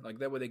mean? Like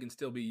that way they can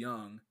still be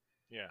young.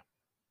 yeah.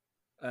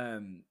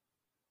 Um,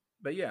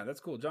 but yeah, that's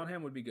cool. John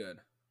Hamm would be good.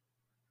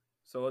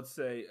 So let's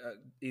say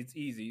it's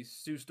easy.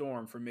 Sue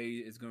Storm for me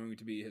is going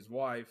to be his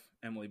wife,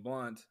 Emily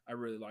Blunt. I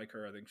really like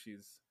her. I think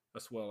she's a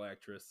swell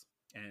actress,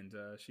 and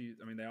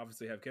I mean, they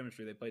obviously have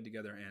chemistry. They played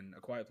together in A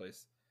Quiet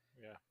Place,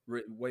 Yeah.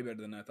 way better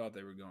than I thought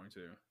they were going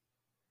to.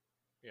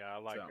 Yeah, I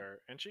like So her.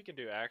 And she can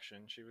do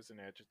action. She was in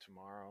Edge of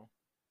Tomorrow.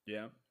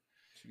 yeah,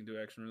 she can do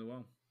action really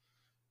well.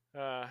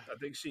 Uh I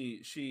think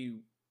she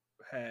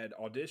had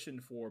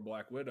auditioned for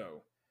Black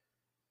Widow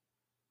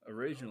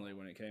originally oh,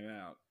 when it came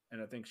out,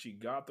 and I think she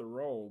got the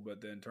role,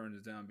 but then turned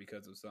it down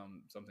because of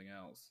something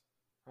else.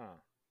 Huh.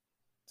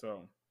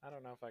 So I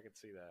don't know if I could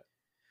see that.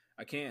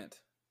 I can't,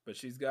 but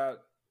she's got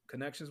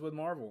connections with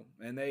Marvel,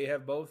 and they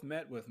have both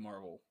met with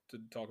Marvel to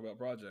talk about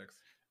projects.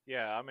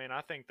 Yeah, I mean,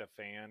 I think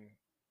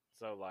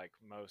so like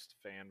most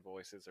fan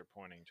voices are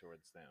pointing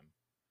towards them.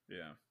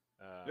 Yeah,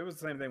 it Um, was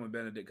the same thing when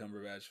Benedict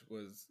Cumberbatch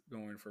was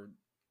going for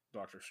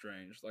Doctor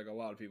Strange. Like a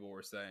lot of people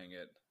were saying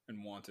it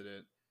and wanted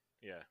it,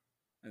 yeah,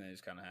 and then it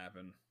just kind of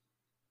happened.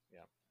 yeah,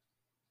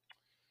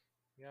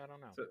 yeah. I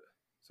don't know. So,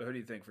 so who do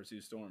you think for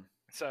Sue Storm?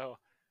 So,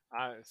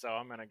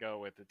 I'm gonna go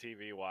with the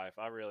TV wife.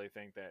 I really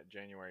think that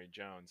January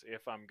Jones.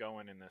 If I'm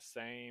going in the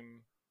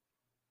same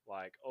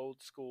like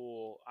old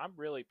school, I'm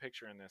really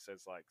picturing this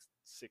as like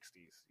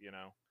 60s.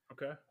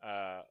 Okay.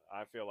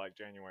 I feel like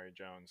January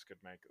Jones could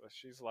make.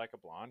 She's like a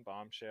blonde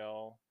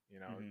bombshell.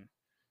 Mm-hmm.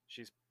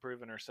 She's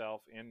proven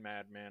herself in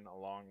Mad Men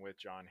along with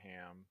John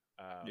Hamm.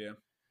 Yeah,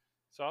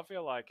 So I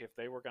feel like if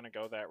they were going to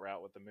go that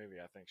route with the movie,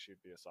 I think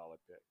she'd be a solid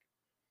pick.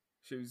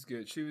 she was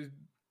good.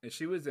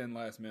 She was in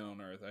Last Man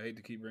on Earth. I hate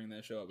to keep bringing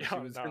that show up, but she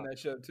Oh, was in no. that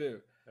show too.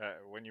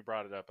 When you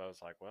brought it up, I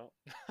was like, well,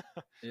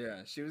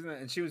 Yeah, she was in that,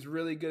 and she was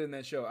really good in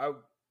that show.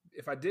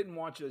 If I didn't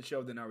watch the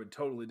show, then I would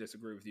totally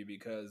disagree with you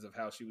because of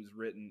how she was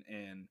written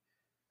and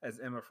as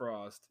Emma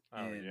Frost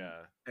oh in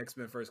yeah,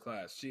 X-Men First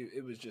Class.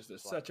 It was just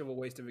it's like such of a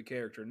waste of a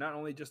character. Not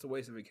only just a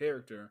waste of a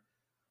character,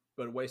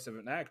 but a waste of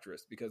an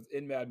actress because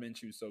in Mad Men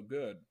she was so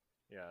good.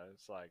 yeah,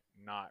 it's like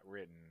not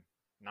written,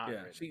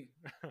 Yeah, written.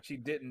 she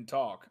didn't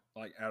talk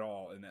like at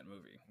all in that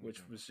movie,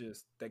 which Mm-mm. was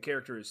just that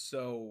character is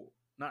so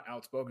not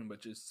outspoken, but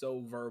just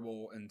so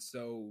verbal and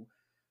so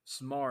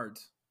smart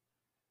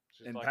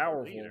She's and like the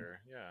powerful. leader.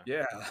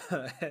 Yeah,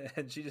 Yeah,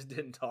 and she just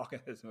didn't talk in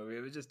this movie.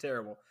 It was just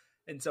terrible.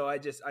 And so I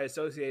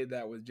associated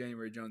that with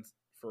January Jones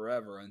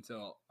forever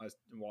until I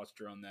watched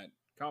her on that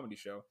comedy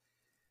show.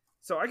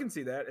 So I can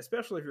see that,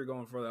 especially if you're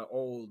going for that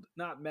old,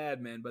 not Mad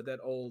Men, but that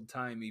old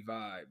timey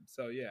vibe.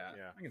 So yeah,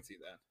 yeah, I can see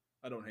that.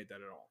 I don't hate that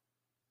at all.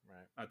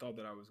 right. I thought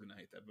that I was going to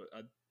hate that, but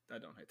I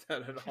don't hate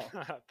that at all.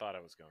 I thought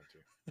I was going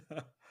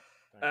to.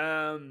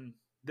 Thank you.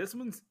 This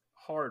one's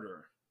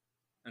harder,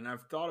 and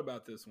I've thought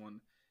about this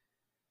one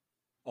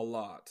a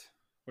lot,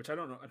 which I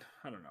don't know.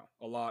 I don't know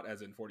a lot,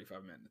 as in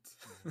 45 minutes.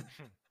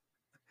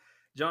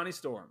 Johnny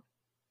Storm.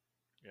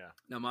 Yeah,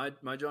 Now,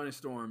 my Johnny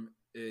Storm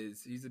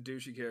he's a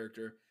douchey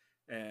character,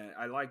 and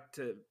I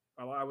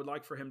would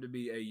like for him to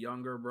be a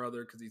younger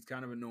brother because he's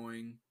kind of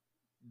annoying,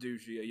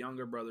 douchey, a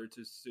younger brother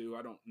to Sue.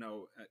 I don't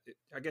know.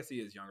 I guess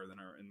he is younger than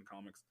her in the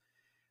comics,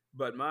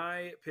 but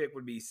my pick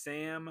would be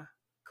Sam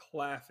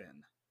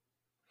Claflin.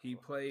 He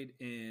played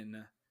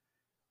in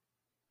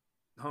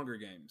Hunger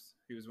Games.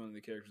 He was one of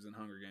the characters in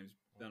Hunger Games.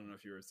 I don't know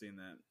if you ever seen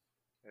that.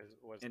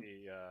 was And,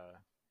 he?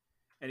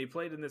 and he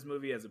played in this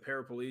movie as a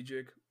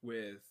paraplegic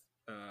with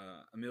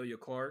Amelia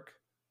Clark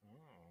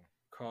Oh.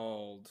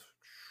 called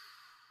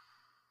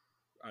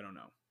I don't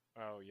know.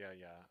 Oh yeah,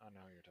 yeah. I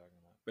know who you're talking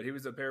about. But he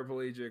was a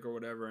paraplegic or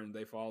whatever, and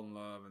they fall in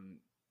love, and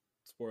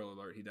spoiler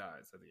alert, he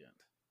dies at the end.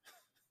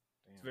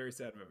 Damn, It's a very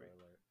sad movie.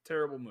 alert.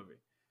 Terrible movie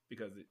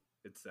because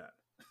it's sad.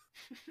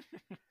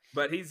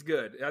 But he's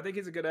good. I think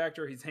he's a good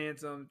actor. He's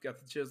handsome, got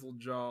the chiseled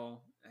jaw.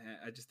 And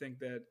I just think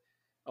that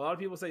a lot of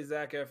people say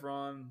Zac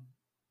Efron.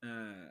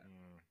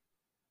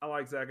 I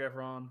like Zac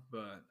Efron,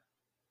 but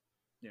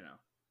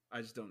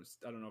I just don't.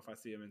 I don't know if I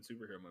see him in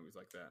superhero movies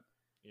like that.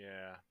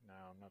 Yeah,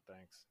 no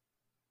thanks.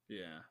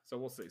 Yeah, so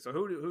we'll see. So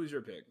who's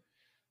your pick?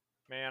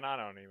 Man, I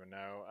don't even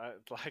know.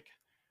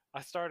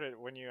 I started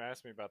when you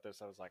asked me about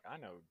this. I was like, I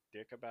know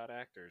dick about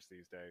actors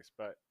these days,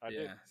 but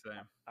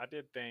Same. I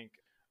did think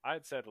I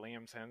had said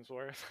Liam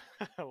Hemsworth,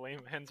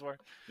 Liam Hemsworth,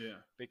 Yeah,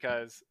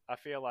 because I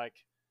feel like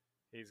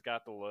he's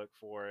got the look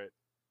for it.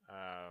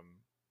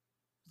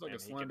 he's like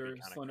And a he can be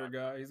kinda slender cocky.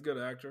 guy. He's a good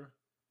actor.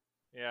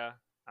 Yeah,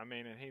 I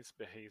mean, and he's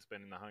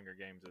been in the Hunger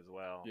Games as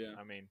well. Yeah.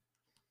 I mean,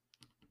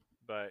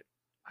 but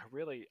I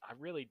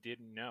really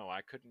didn't know.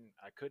 I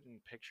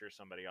couldn't picture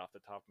somebody off the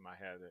top of my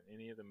head in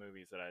any of the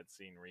movies that I'd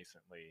seen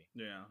recently.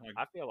 Yeah,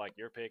 I feel like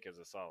your pick is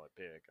a solid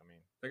pick. I mean,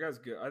 that guy's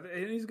good.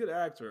 And he's a good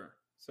actor.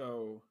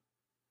 So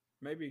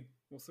maybe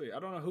we'll see. I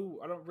don't know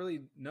who. I don't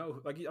really know.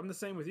 Like I'm the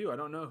same with you. I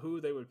don't know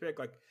who they would pick.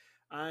 Like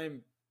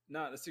I'm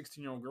not a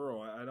 16-year-old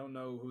girl. I don't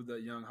know who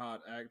the young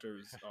hot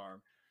actors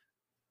are.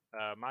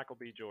 Michael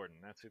B. Jordan.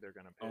 That's who they're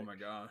gonna pick. Oh my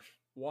gosh,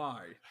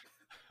 why?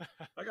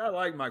 Like I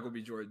like Michael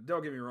B. Jordan.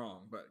 Don't get me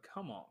wrong, but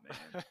come on,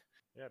 man.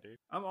 Yeah, dude.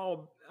 I'm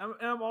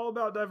all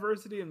about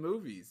diversity in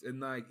movies and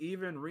like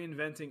even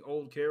reinventing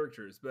old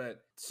characters.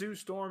 But Sue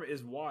Storm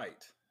is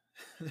white,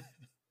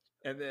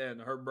 and then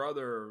her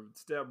brother,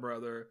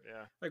 stepbrother.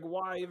 Yeah. Like,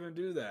 why even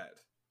do that?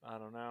 I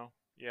don't know.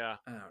 Yeah.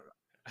 I don't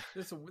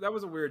know. That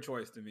was a weird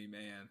choice to me,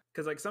 man.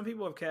 Because like some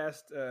people have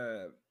cast.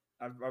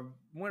 I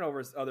went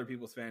over other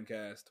people's fan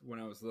cast when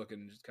I was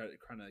looking, just kind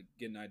of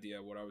get an idea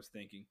of what I was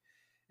thinking.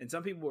 And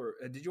some people were.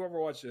 Did you ever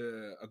watch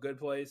A Good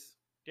Place?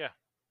 Yeah.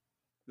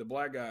 The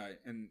black guy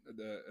in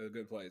A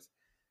Good Place.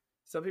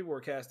 Some people were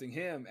casting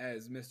him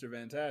as Mr.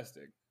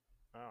 Fantastic.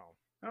 Oh.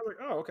 I was like,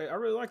 oh, okay, I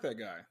really like that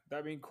guy.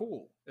 That'd be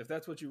cool if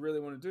that's what you really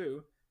want to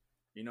do.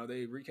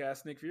 They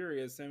recast Nick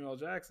Fury as Samuel L.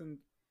 Jackson.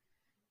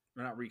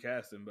 Or not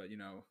recast him, but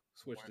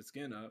switch Went, the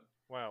skin up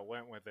well,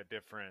 went with a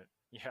different.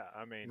 Yeah,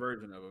 I mean,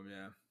 version of him.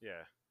 Yeah.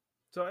 yeah,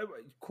 So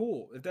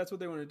cool if that's what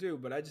they want to do,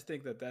 but I just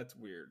think that that's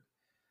weird.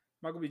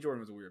 Michael B.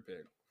 Jordan was a weird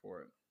pick for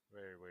it.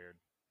 very weird.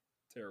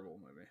 Terrible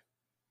movie.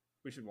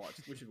 We should watch.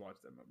 We should watch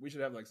that movie. We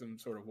should have like some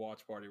sort of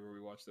watch party where we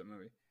watch that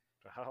movie.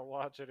 I'll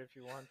watch it if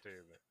you want to,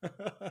 but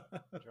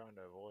I'm trying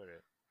to avoid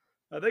it.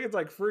 I think it's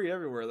like free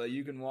everywhere. Like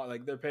you can watch.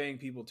 Like they're paying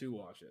people to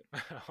watch it.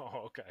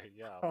 Oh, okay,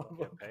 yeah,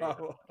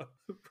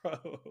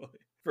 Probably.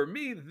 For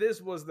me,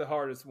 this was the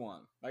hardest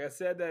one. Like I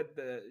said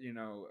that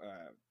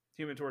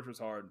Human Torch was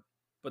hard,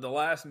 but the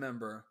last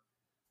member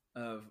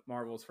of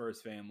Marvel's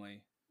first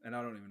family, and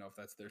I don't even know if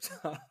that's their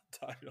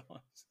title. I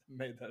just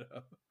made that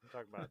up. I'm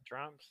talking about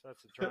Trumps.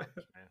 That's the Trumps,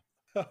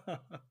 man.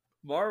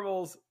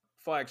 Marvel's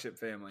flagship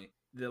family.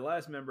 The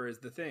last member is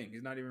the Thing.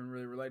 He's not even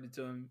really related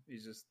to him.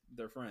 He's just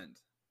their friend.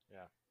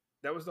 Yeah.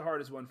 That was the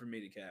hardest one for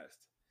me to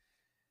cast.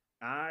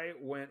 I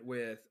went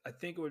with, I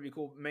think it would be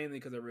cool, mainly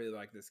because I really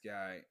like this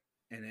guy,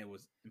 and it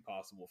was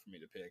impossible for me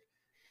to pick.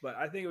 But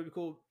I think it would be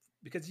cool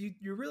because you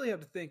really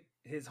have to think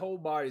his whole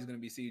body is going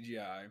to be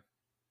CGI.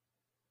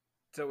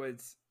 So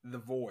it's the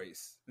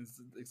voice.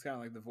 It's kind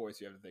of like the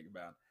voice you have to think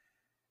about.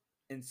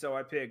 And so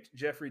I picked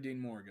Jeffrey Dean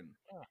Morgan.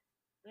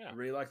 Yeah. I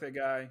really like that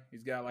guy.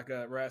 He's got like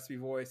a raspy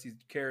voice.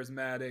 He's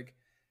charismatic.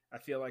 I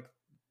feel like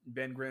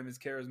Ben Grimm is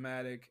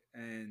charismatic,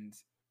 and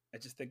I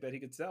just think that he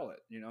could sell it.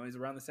 He's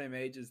around the same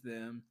age as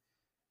them,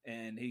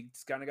 and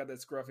he's kind of got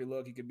that scruffy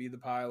look. He could be the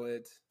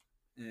pilot.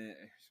 He's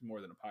more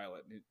than a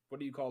pilot. What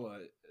do you call a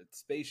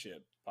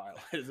spaceship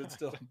pilot? Is it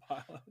still a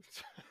pilot?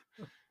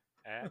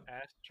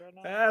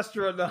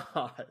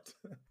 Astronaut.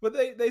 But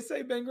they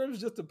say Ben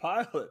Grimm's just a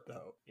pilot,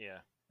 though. Yeah.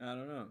 I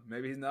don't know.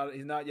 Maybe he's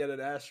not yet an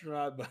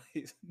astronaut, but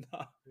he's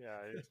not. Yeah,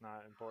 it's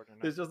not important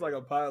enough. It's just like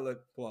a pilot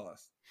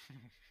plus.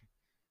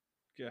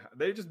 Yeah,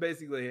 they just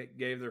basically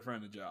gave their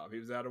friend a job. He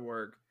was out of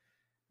work,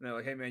 and they're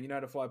like, "Hey, man, you know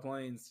how to fly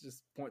planes?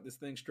 Just point this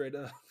thing straight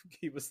up,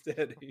 keep it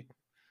steady."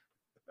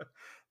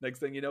 Next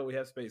thing you know, we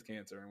have space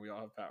cancer, and we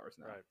all have powers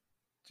now. Right.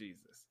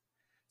 Jesus.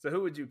 So,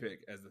 who would you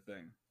pick as the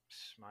Thing?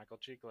 Michael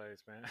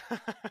Chiklis, man.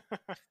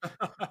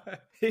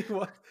 He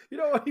was. You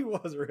know what? He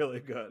was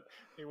really good.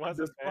 He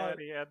wasn't bad.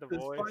 He had the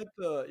voice.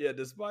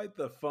 Despite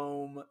the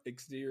foam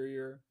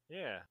exterior.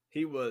 Yeah.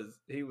 He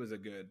was a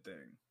good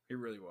Thing. He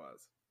really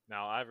was. No,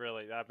 I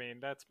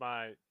mean, that's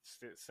my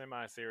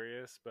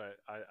semi-serious, but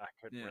I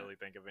couldn't really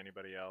think of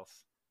anybody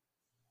else.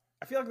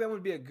 I feel like that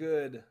would be a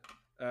good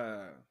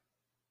kind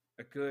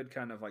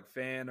of like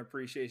fan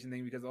appreciation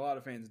thing because a lot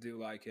of fans do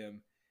like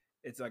him.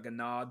 It's like a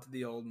nod to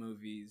the old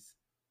movies.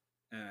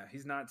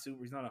 He's not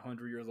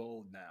 100 years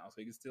old now, so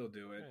he can still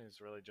do it. Yeah,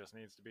 he really just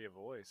needs to be a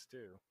voice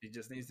too. He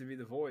just needs to be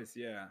the voice,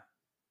 yeah.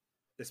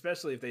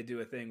 Especially if they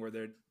do a thing where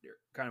they're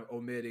kind of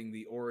omitting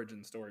the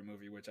origin story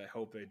movie, which I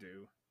hope they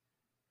do.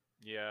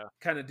 Yeah.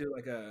 Kind of do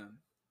like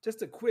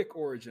just a quick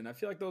origin. I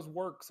feel like those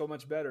work so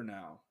much better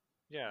now.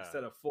 Yeah.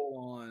 Instead of full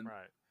on,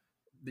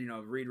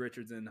 right. Reed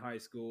Richards in high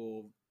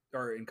school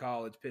or in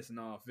college pissing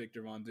off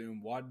Victor Von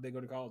Doom. Why did they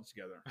go to college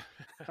together?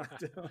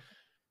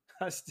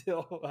 I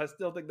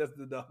still think that's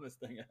the dumbest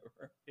thing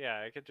ever.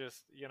 Yeah, it could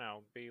just,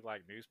 be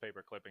like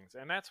newspaper clippings.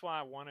 And that's why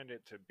I wanted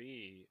it to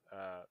be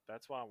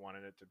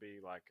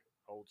like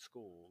old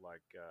school,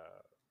 like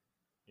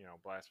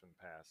Blast from the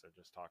Past. They're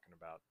just talking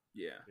about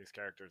these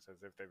characters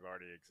as if they've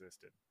already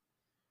existed.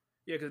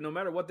 Yeah, because no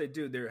matter what they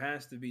do, there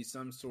has to be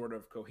some sort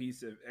of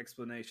cohesive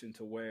explanation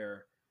to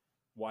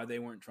why they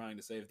weren't trying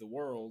to save the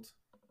world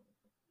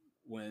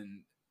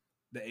when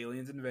the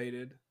aliens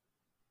invaded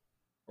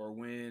or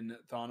when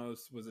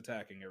Thanos was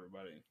attacking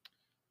everybody.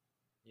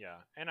 Yeah,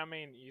 and I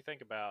mean, you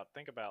think about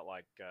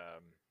like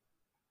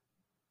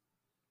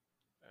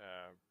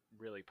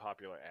really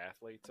popular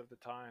athletes of the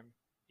time.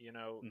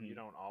 Mm-hmm. You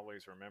don't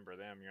always remember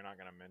them. You're not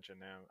going to mention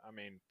them. I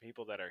mean,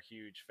 people that are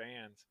huge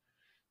fans.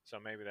 So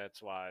maybe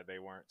that's why they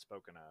weren't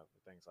spoken of,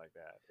 things like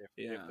that. If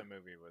the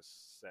movie was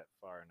set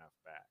far enough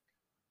back.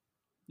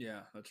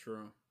 Yeah, that's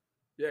true.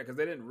 Yeah, because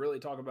they didn't really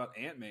talk about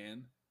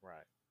Ant-Man.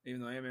 Right.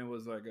 Even though Ant-Man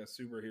was like a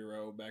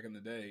superhero back in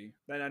the day.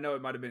 Then I know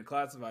it might have been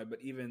classified, but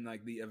even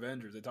like the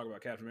Avengers, they talk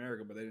about Captain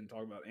America, but they didn't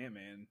talk about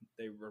Ant-Man.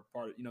 They were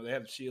part of, they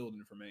have S.H.I.E.L.D.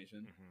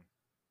 information. Mm-hmm.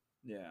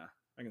 Yeah,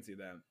 I can see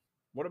that.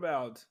 What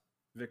about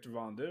Victor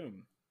Von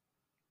Doom?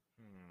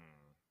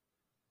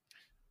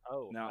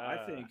 Oh, now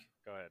I think.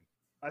 Go ahead.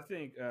 I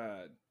think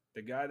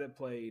the guy that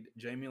played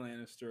Jaime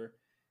Lannister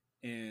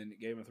in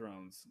Game of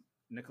Thrones,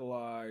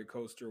 Nikolai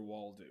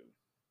Coster-Waldau.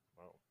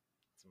 Whoa,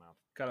 it's a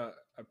mouth.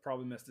 I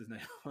probably messed his name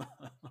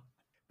up.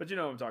 But you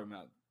know what I'm talking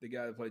about. The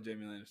guy that played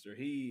Jaime Lannister.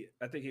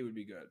 I think he would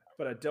be good.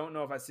 But I don't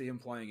know if I see him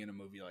playing in a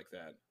movie like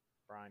that.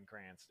 Bryan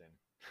Cranston.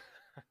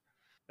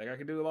 That guy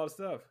can do a lot of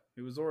stuff.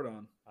 He was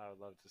Zordon. I would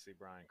love to see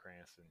Bryan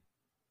Cranston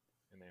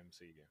in the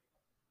MCU.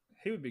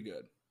 He would be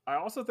good. I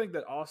also think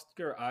that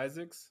Oscar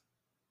Isaacs,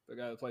 the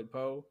guy that played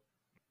Poe,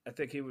 I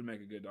think he would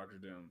make a good Doctor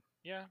Doom.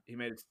 Yeah. He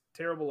made a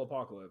terrible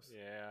Apocalypse.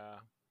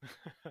 Yeah.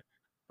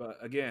 But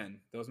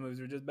again, those movies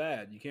are just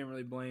bad. You can't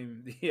really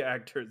blame the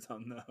actors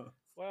on those.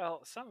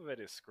 Well, some of it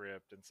is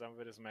script and some of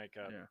it is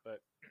makeup, Yeah, but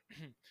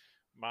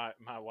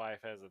my wife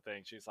has a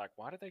thing. She's like,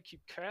 "Why do they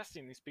keep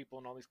casting these people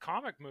in all these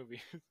comic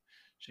movies?"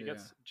 She yeah.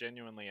 gets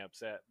genuinely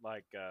upset.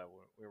 Like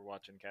when we were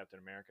watching Captain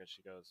America,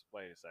 she goes,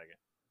 "Wait a second."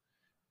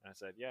 And I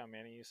said, "Yeah,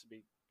 man, he used to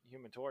be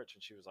Human Torch,"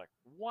 and she was like,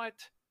 "What?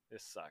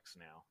 This sucks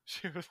now."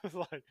 She was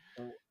like,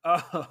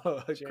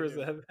 Oh, Chris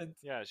genuine. Evans.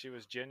 Yeah, she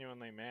was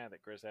genuinely mad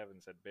that Chris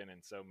Evans had been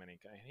in so many.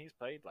 And he's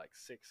played like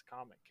 6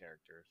 comic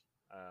characters.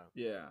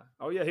 Yeah.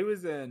 Oh yeah, he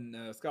was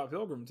in Scott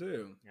Pilgrim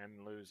too.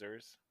 And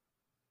Losers.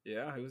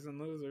 Yeah, he was in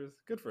Losers.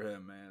 Good for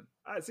him, man.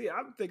 I see.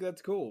 I think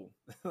that's cool.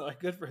 Like,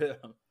 good for him.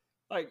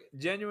 Like,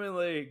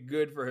 genuinely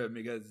good for him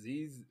because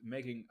he's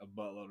making a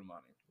buttload of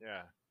money.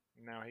 Yeah.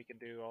 Now he can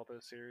do all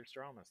those serious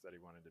dramas that he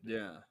wanted to do.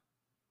 Yeah.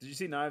 Did you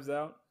see Knives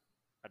Out?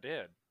 I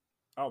did.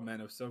 Oh man,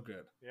 it was so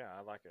good. Yeah,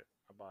 I like it.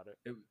 I bought it.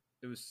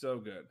 It was so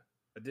good.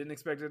 I didn't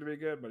expect it to be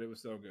good, but it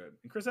was so good.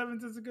 And Chris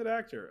Evans is a good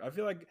actor. I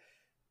feel like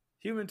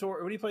Human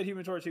Torch, when he played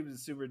Human Torch, he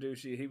was super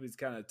douchey. He was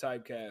kind of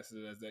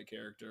typecasted as that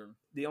character.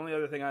 The only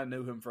other thing I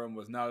knew him from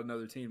was Not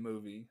Another Teen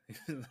Movie.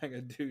 He was like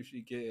a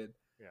douchey kid.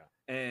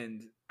 Yeah.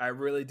 And I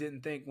really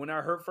didn't think, when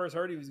I first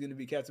heard he was going to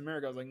be Captain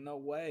America, I was like, no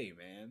way,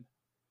 man.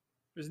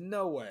 There's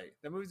no way.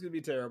 That movie's going to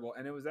be terrible.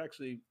 And it was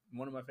actually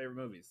one of my favorite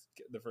movies,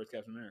 the first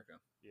Captain America.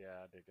 Yeah,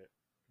 I dig it.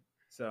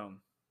 So,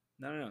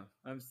 no.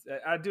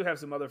 I do have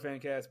some other fan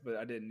casts, but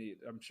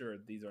I'm sure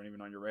these aren't even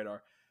on your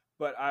radar.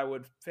 But I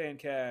would fan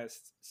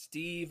cast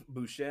Steve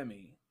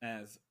Buscemi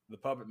as the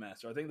Puppet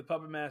Master. I think the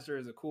Puppet Master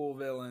is a cool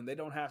villain. They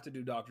don't have to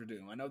do Doctor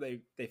Doom. I know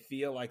they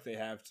feel like they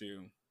have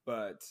to,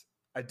 but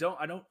I don't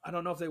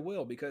know if they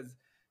will, because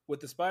with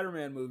the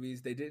Spider-Man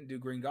movies, they didn't do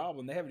Green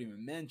Goblin. They haven't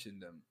even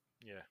mentioned him.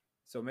 Yeah.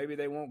 So maybe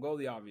they won't go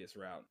the obvious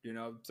route. You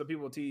know, some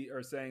people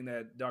are saying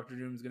that Doctor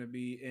Doom is going to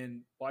be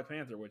in Black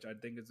Panther, which I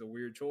think is a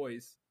weird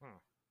choice.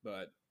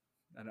 But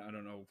I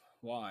don't know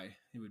why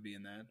he would be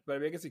in that. But I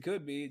mean, I guess he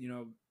could be,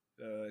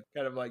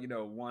 kind of like,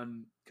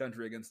 one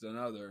country against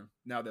another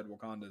now that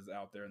Wakanda's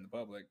out there in the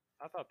public.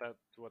 I thought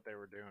that's what they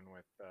were doing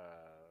with the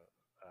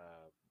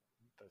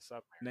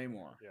submarine.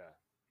 Namor. Yeah.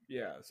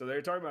 Yeah, so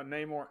they're talking about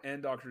Namor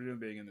and Doctor Doom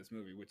being in this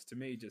movie, which to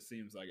me just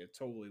seems like a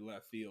totally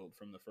left field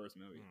from the first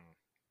movie.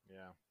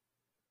 Yeah.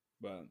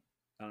 But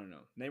I don't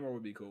know. Namor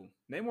would be cool.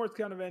 Namor's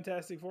kind of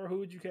Fantastic Four. Who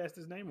would you cast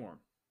as Namor?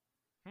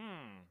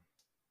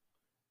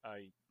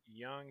 A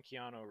young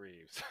Keanu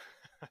Reeves.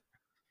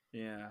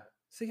 Yeah.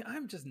 See,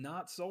 I'm just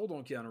not sold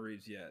on Keanu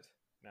Reeves yet.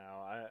 No,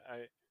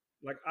 I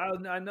like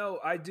I know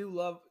I do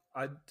love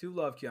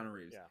Keanu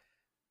Reeves. Yeah.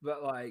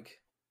 But like,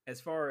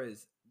 as far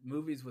as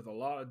movies with a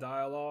lot of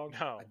dialogue,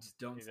 no, I just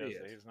don't see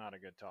it. He's not a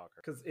good talker.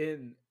 Because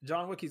in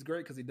John Wick, he's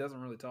great because he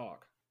doesn't really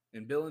talk.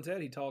 In Bill and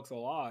Ted, he talks a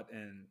lot,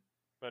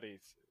 but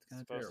he's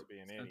supposed to be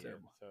an idiot.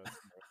 So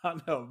I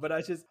know, but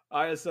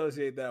I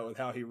associate that with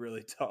how he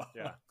really talks.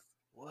 Yeah.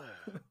 What?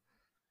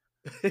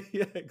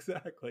 Yeah,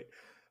 exactly.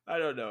 I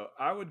don't know.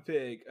 I would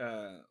pick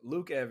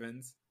Luke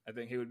Evans. I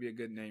think he would be a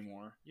good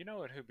Namor. You know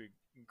what would be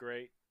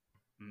great?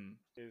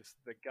 Is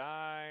the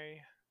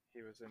guy,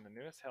 he was in the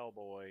newest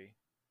Hellboy,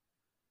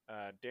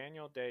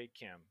 Daniel Day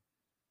Kim.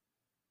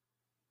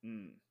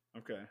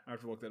 Okay, I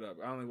have to look that up.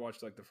 I only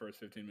watched like the first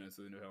 15 minutes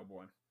of the new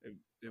Hellboy.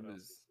 It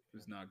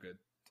was not good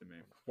to me.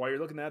 While you're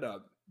looking that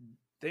up,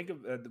 think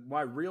of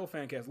my real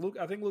fan cast.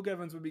 I think Luke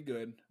Evans would be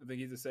good. I think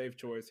he's a safe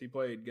choice. He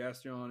played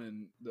Gaston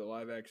in the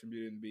live action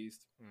Beauty and the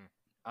Beast.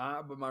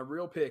 But my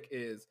real pick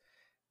is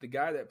the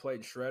guy that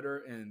played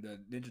Shredder in the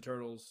Ninja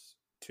Turtles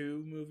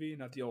 2 movie,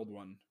 not the old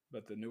one,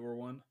 but the newer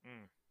one.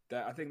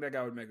 I think that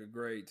guy would make a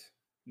great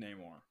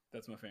Namor.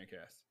 That's my fan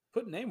cast.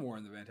 Put Namor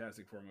in the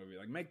Fantastic Four movie.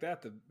 Like, make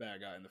that the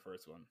bad guy in the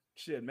first one.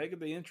 Shit, make it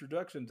the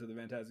introduction to the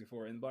Fantastic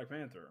Four in Black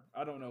Panther.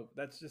 I don't know.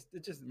 It's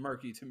just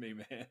murky to me,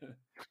 man.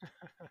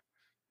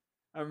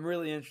 I'm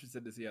really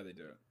interested to see how they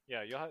do it.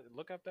 Yeah, you'll have to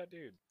look up that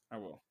dude. I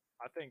will.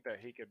 I think that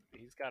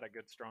he's got a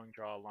good strong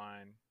jaw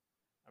line.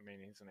 I mean,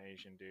 he's an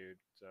Asian dude,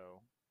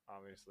 so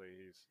obviously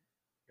he's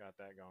got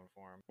that going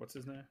for him. What's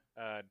his name?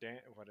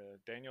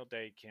 Daniel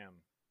Day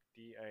Kim.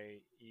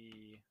 Daekim.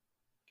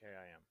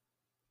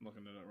 I'm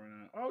looking it up right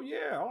now. Oh,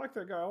 yeah. I like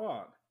that guy a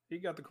lot. He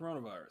got the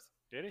coronavirus.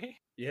 Did he?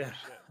 Yeah. Oh,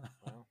 shit.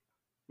 Well.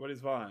 But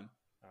he's fine.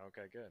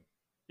 Okay, good.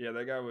 Yeah,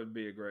 that guy would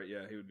be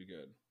he would be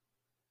good.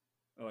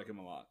 I like him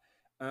a lot.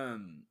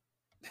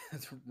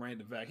 That's a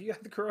random fact. He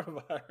got the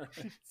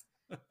coronavirus.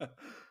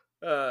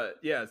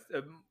 Yes.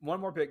 One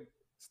more pick.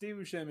 Steve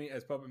Buscemi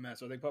as Puppet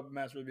Master. I think Puppet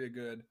Master would be a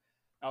good.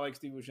 I like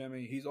Steve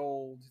Buscemi. He's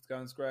old. He's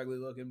kind of scraggly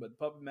looking, but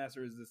Puppet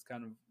Master is this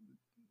kind of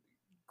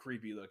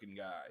creepy looking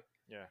guy.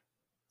 Yeah.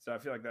 So I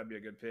feel like that'd be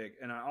a good pick.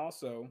 And I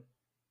also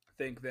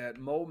think that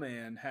Mole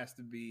Man has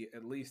to be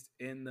at least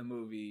in the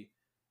movie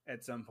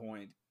at some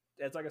point.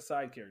 As like a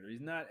side character.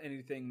 He's not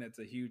anything that's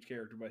a huge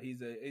character, but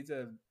he's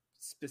a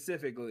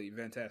specifically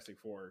Fantastic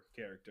Four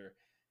character,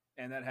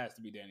 and that has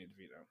to be Danny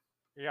DeVito.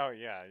 Yeah.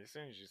 As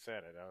soon as you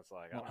said it, I was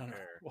like, I don't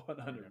care.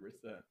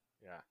 100%.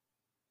 Yeah.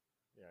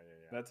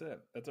 That's it.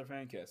 That's our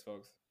fan cast,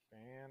 folks.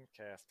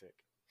 Fantastic.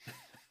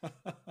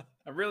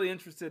 I'm really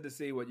interested to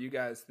see what you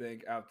guys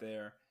think out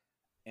there.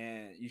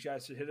 And you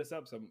guys should hit us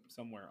up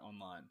somewhere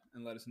online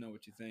and let us know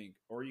what you think.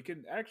 Or you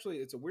can actually,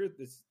 it's a weird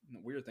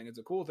thing. It's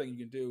a cool thing you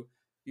can do.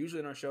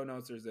 Usually in our show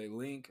notes, there's a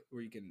link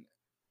where you can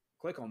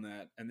click on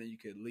that, and then you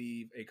could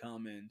leave a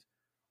comment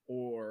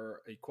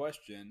or a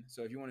question.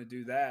 So if you want to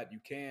do that, you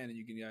can, and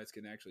you guys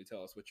can actually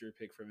tell us what your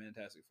pick for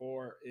Fantastic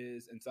Four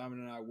is, and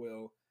Simon and I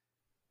will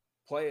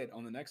play it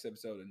on the next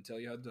episode and tell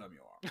you how dumb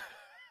you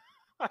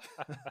are.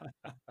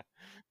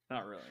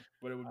 Not really,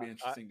 but it would be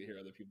interesting to hear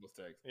other people's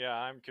takes. Yeah,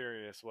 I'm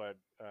curious what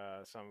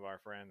some of our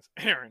friends,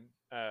 Aaron,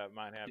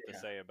 might have to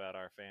say about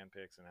our fan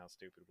picks and how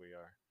stupid we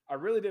are. I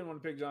really didn't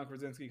want to pick John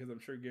Krasinski because I'm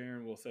sure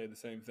Garen will say the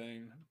same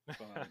thing.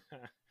 But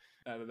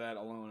out of that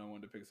alone, I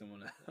wanted to pick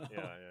someone else.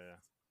 Yeah.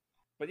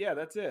 But yeah,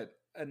 that's it.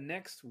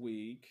 Next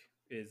week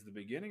is the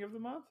beginning of the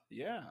month.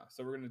 Yeah,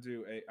 so we're gonna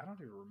do I don't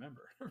even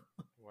remember.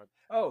 What?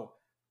 Oh,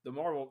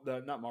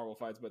 not Marvel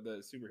fights, but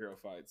the superhero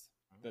fights.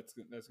 That's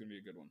gonna be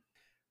a good one.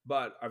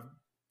 But I've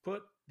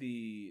put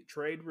the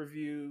trade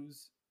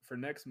reviews for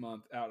next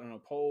month out on a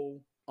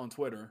poll on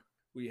Twitter.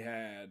 We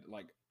had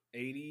like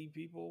 80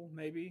 people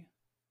maybe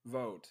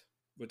vote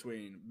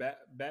between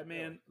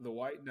Batman the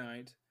White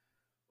Knight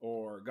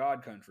or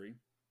God Country,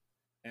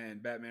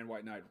 and Batman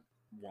White Knight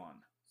won.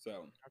 So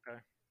okay,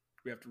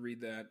 we have to read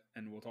that,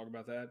 and we'll talk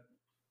about that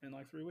in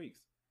like 3 weeks.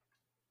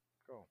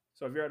 Cool.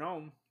 So if you're at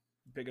home,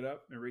 pick it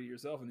up and read it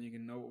yourself, and then you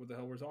can know what the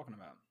hell we're talking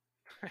about.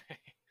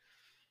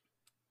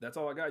 That's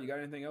all I got. You got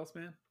anything else,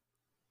 man?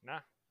 Nah.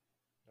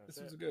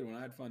 This was a good one.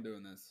 I had fun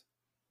doing this.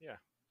 Yeah,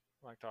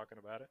 I like talking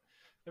about it.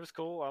 It was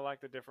cool. I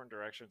like the different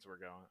directions we're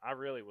going. I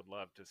really would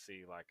love to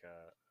see like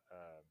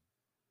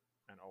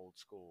an old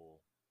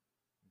school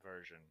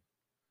version.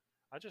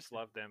 I just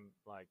love them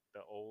like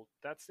the old.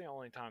 That's the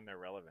only time they're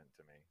relevant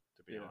to me,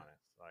 to be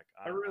honest. Like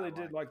I really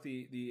did like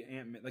the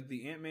Ant-Man, like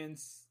the Ant-Man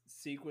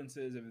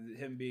sequences of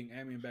him being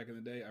Ant-Man back in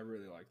the day. I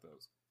really like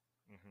those.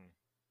 Mm-hmm.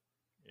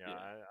 Yeah.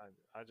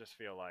 I just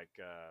feel like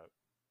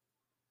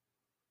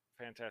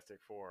Fantastic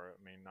Four.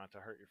 I mean, not to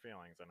hurt your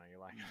feelings. I know you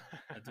like it.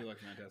 I do like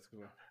Fantastic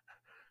Four.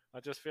 I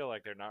just feel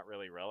like they're not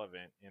really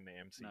relevant in the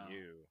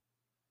MCU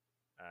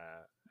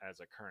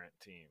as a current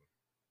team.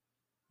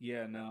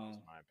 Yeah, no.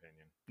 That's my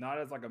opinion. Not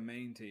as like a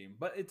main team,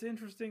 but it's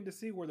interesting to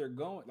see where they're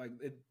going. Like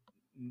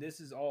this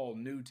is all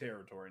new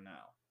territory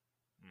now.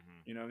 Mm-hmm.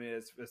 You know what I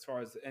mean? As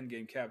far as the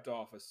Endgame capped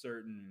off a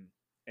certain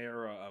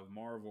era of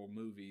Marvel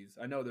movies.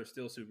 I know they're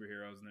still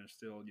superheroes and they're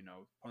still,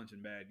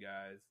 punching bad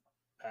guys,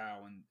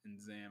 Pow and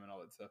Zam and all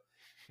that stuff.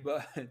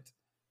 But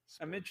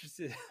I'm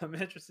interested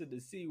to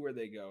see where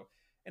they go.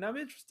 And I'm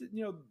interested,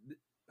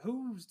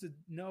 who's to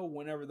know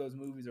whenever those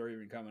movies are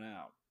even coming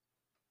out?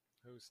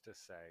 Who's to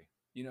say?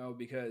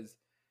 Because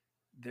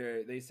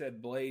they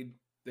said Blade,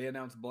 they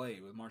announced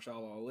Blade with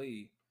Marshall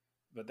Ali,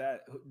 but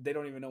that they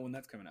don't even know when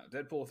that's coming out.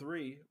 Deadpool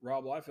 3,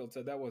 Rob Liefeld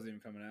said that wasn't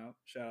even coming out.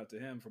 Shout out to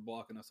him for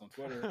blocking us on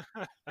Twitter.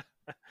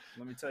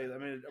 Let me tell you,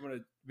 I'm gonna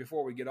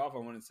before we get off, I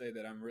want to say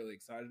that I'm really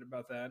excited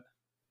about that.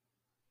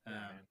 Yeah,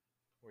 man.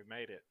 We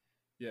made it.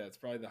 Yeah, it's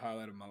probably the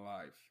highlight of my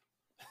life.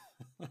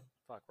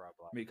 Fuck Rob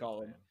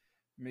Liefeld.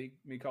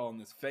 Me calling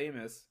this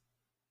famous.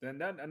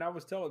 And I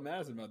was telling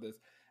Madison about this.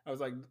 I was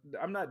like,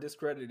 I'm not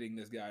discrediting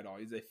this guy at all.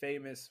 He's a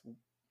famous,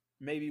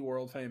 maybe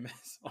world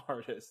famous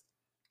artist,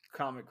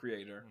 comic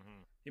creator.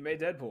 Mm-hmm. He made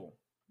Deadpool,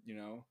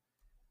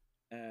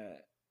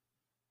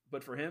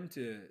 but for him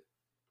to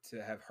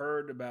have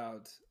heard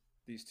about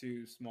these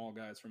two small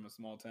guys from a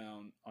small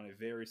town on a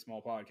very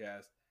small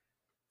podcast,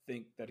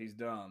 think that he's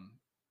dumb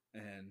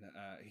and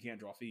he can't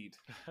draw feet,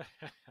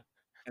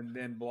 and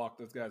then block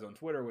those guys on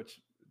Twitter,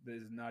 which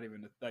is not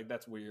even like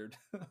that's weird.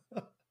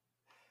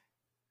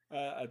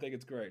 I think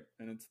it's great,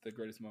 and it's the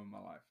greatest moment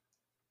of my life.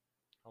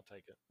 I'll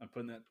take it. I'm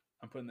putting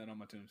that on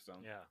my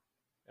tombstone. Yeah,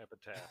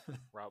 epitaph.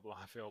 Rob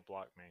Liefeld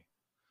blocked me.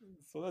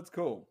 So that's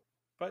cool.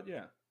 But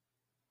yeah,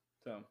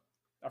 so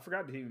I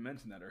forgot to even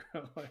mention that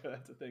earlier.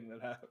 That's a thing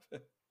that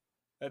happened.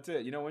 That's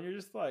it. When you're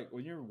just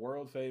when you're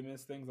world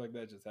famous, things like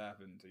that just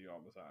happen to you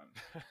all the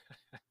time.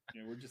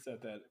 We're just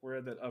we're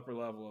at that upper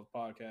level of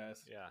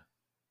podcasts. Yeah.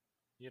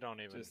 You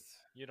don't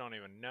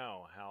even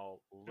know how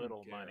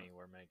little money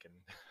we're making.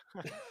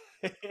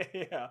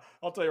 Yeah,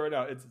 I'll tell you right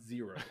now, it's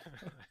 $0.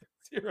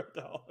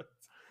 $0.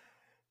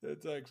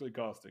 It's actually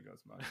costing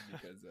us money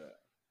because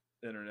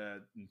internet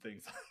and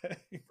things like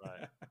that.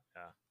 Right.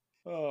 Yeah.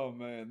 Oh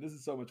man, this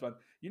is so much fun.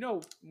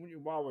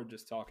 While we're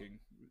just talking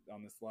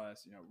on this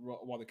last,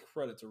 while the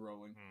credits are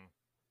rolling,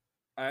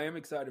 I am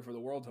excited for the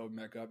world to open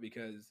back up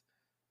because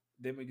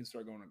then we can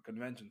start going to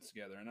conventions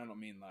together. And I don't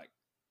mean like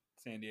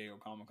San Diego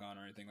Comic-Con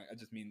or anything. I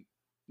just mean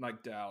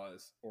like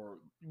Dallas, or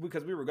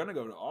because we were going to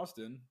go to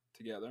Austin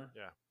together.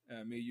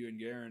 Yeah. Me, you, and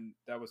Garen.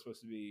 That was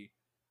supposed to be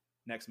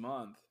next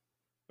month,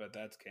 but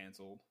that's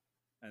canceled.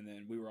 And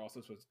then we were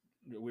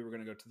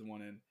going to go to the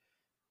one in,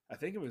 I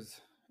think it was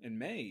in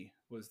May,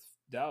 was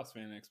Dallas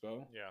Fan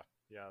Expo. Yeah.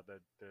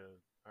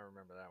 I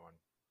remember that one.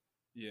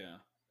 Yeah.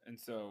 And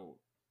so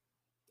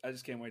I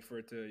just can't wait for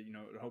it to,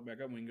 open back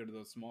up and we can go to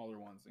those smaller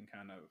ones and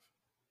kind of,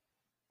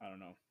 I don't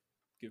know,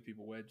 give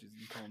people wedges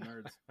and call them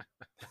nerds.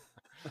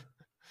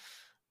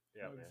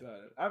 Yeah, I'm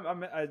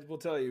man. excited. I will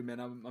tell you, man.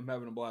 I'm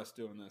having a blast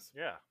doing this.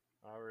 Yeah,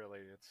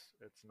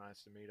 it's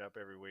nice to meet up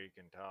every week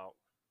and talk.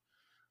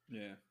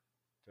 Yeah.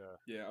 To,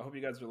 Yeah, I hope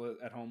you guys are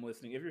at home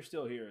listening. If you're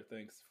still here,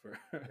 thanks for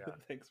yeah,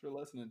 thanks for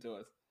listening to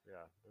us.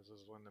 yeah. This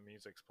is when the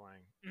music's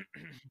playing.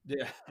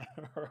 Yeah,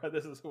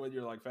 this is when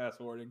you're like fast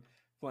forwarding,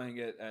 playing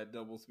it at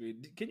double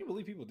speed. Can you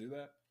believe people do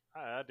that?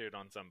 I do it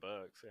on some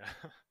books.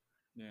 Yeah.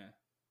 Yeah.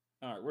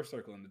 All right, we're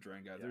circling the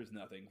drain, guys. Yeah. There's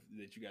nothing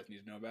that you guys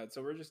need to know about,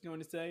 so we're just going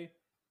to say,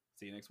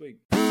 see you next week.